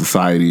about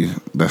society,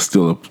 that's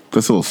still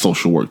a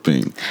social work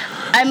thing.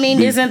 I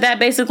mean, isn't that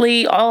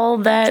basically all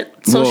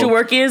that social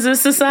work is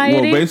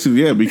society? Well,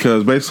 basically, yeah,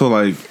 because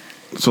basically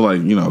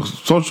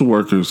social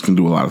workers can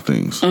do a lot of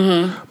things.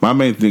 Mm-hmm. My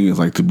main thing is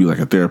like to be like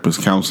a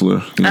therapist,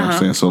 counselor. You know what I'm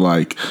saying? So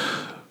like,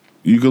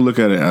 you can look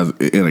at it as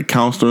in a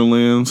counselor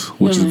lens,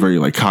 which is very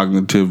like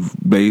cognitive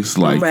based,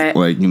 like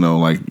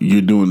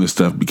you're doing this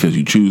stuff because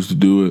you choose to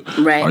do it,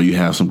 right? Or you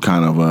have some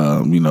kind of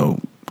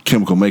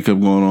chemical makeup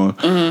going on.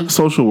 Mm-hmm.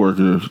 Social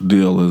worker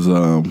deal is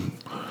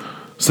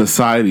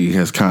society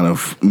has kind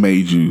of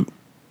made you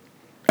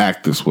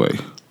act this way,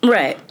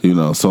 right?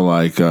 So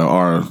like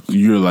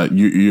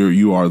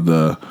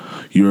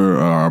you're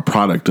a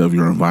product of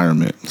your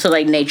environment. So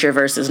like nature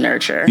versus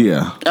nurture.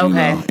 Yeah.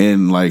 Okay.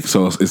 And like,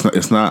 so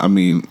it's not, I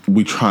mean,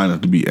 we try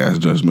not to be as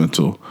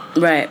judgmental.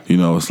 Right.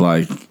 It's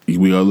like,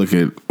 we all look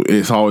at,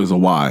 it's always a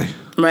why.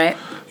 Right.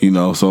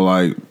 So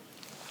like,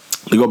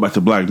 to go back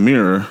to Black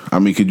Mirror, I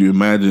mean, could you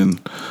imagine,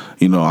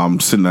 I'm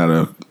sitting at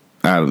a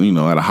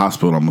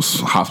hospital, I'm a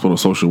hospital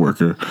social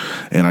worker,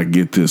 and I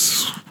get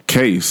this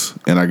case,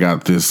 and I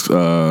got this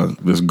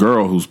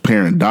girl whose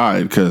parent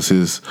died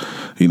because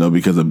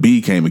a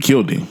bee came and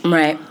killed him.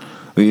 Right.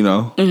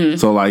 Mm-hmm.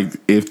 So like,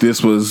 if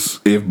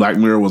Black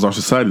Mirror was our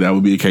society, that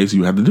would be a case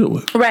you have to deal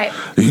with. Right.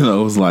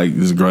 It's like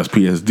this girl's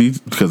PSD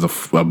because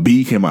a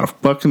bee came out of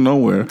fucking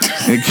nowhere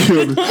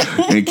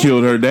and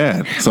killed her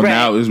dad. So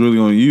now it's really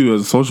on you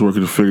as a social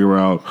worker to figure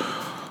out,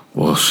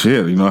 well,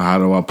 shit, how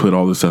do I put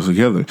all this stuff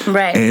together?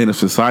 Right. And if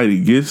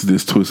society gets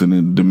this twisted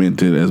and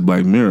demented as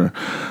Black Mirror,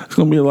 it's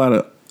gonna be a lot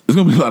of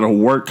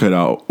work cut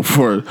out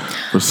for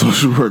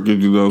social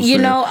workers,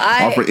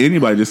 or for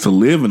anybody just to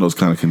live in those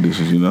kind of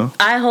conditions,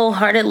 I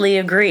wholeheartedly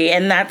agree,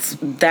 and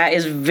that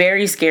is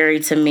very scary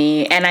to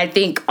me. And I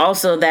think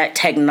also that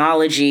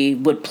technology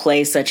would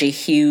play such a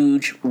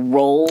huge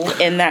role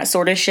in that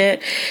sort of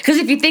shit. Because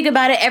if you think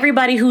about it,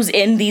 everybody who's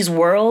in these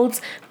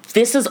worlds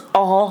this is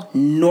all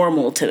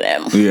normal to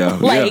them. Yeah.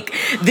 Like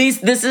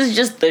this is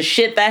just the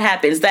shit that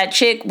happens. That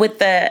chick with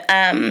the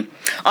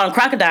on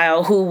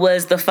Crocodile, who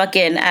was the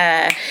fucking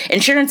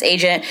insurance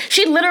agent,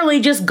 she literally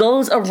just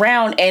goes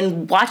around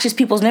and watches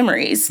people's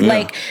memories. Yeah.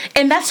 Like,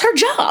 and that's her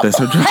job. That's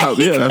her job.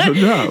 Yeah, that's her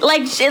job.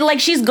 Like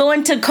she's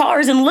going to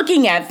cars and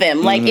looking at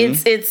them. Like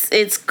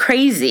it's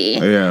crazy.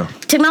 Yeah.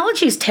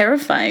 Technology is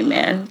terrifying,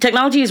 man.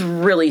 Technology is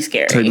really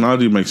scary.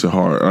 Technology makes it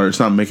hard, or it's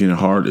not making it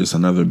hard. It's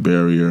another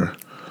barrier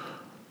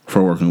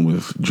for working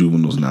with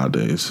juveniles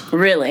nowadays.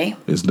 Really?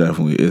 It's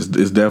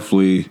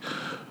definitely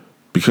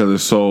because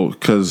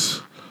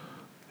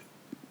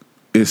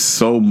it's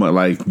so much,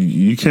 like,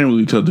 you can't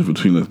really tell the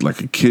difference between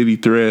like a kiddie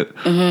threat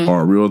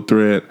or a real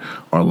threat,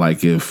 or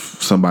like if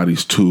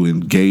somebody's too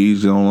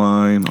engaged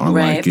online, or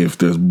like if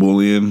there's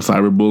bullying,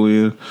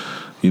 cyberbullying.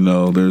 You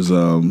know, there's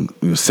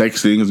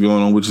sexting is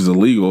going on, which is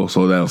illegal.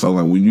 So that's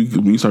like when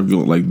you start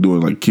doing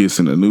like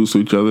kissing the news to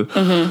each other,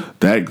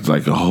 that's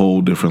like a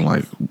whole different,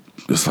 like,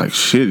 it's like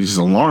shit. It's just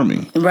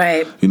alarming,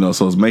 right? You know,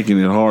 so it's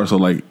making it hard. So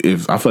like,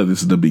 if I feel like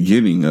this is the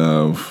beginning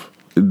of,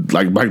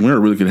 like, Black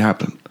Mirror really could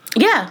happen.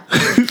 Yeah.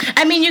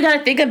 I mean, you got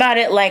to think about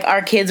it like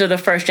our kids are the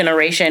first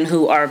generation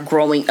who are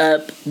growing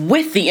up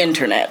with the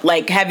internet,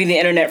 like having the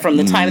internet from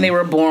the time they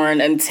were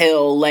born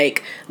until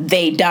like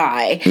they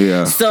die.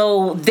 Yeah.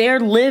 So they're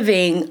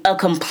living a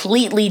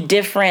completely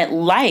different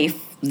life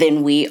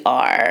than we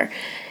are.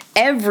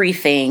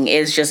 Everything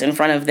is just in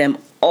front of them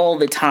all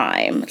the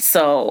time.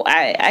 So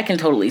I can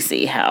totally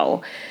see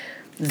how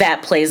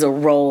that plays a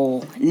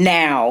role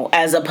now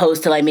as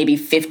opposed to like maybe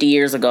 50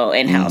 years ago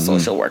in how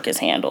social work is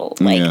handled.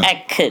 Like,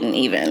 I couldn't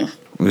even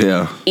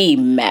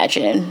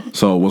imagine.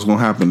 So what's going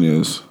to happen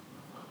is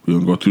we're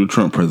going to go through the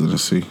Trump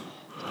presidency.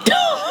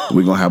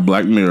 We're going to have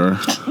Black Mirror.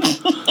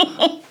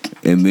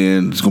 And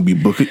then it's going to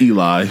be Book of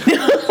Eli.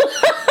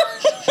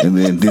 And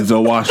then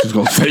Denzel Washington's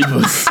going to save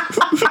us.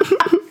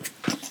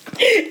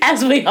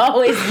 As we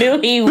always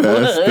knew he would.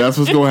 That's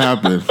what's going to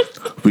happen.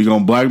 We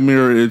gonna Black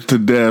Mirror it to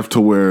death to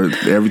where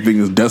everything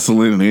is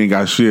desolate and they ain't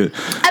got shit.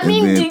 I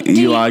mean, and then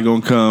Eli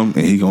gonna come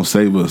and he gonna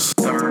save us.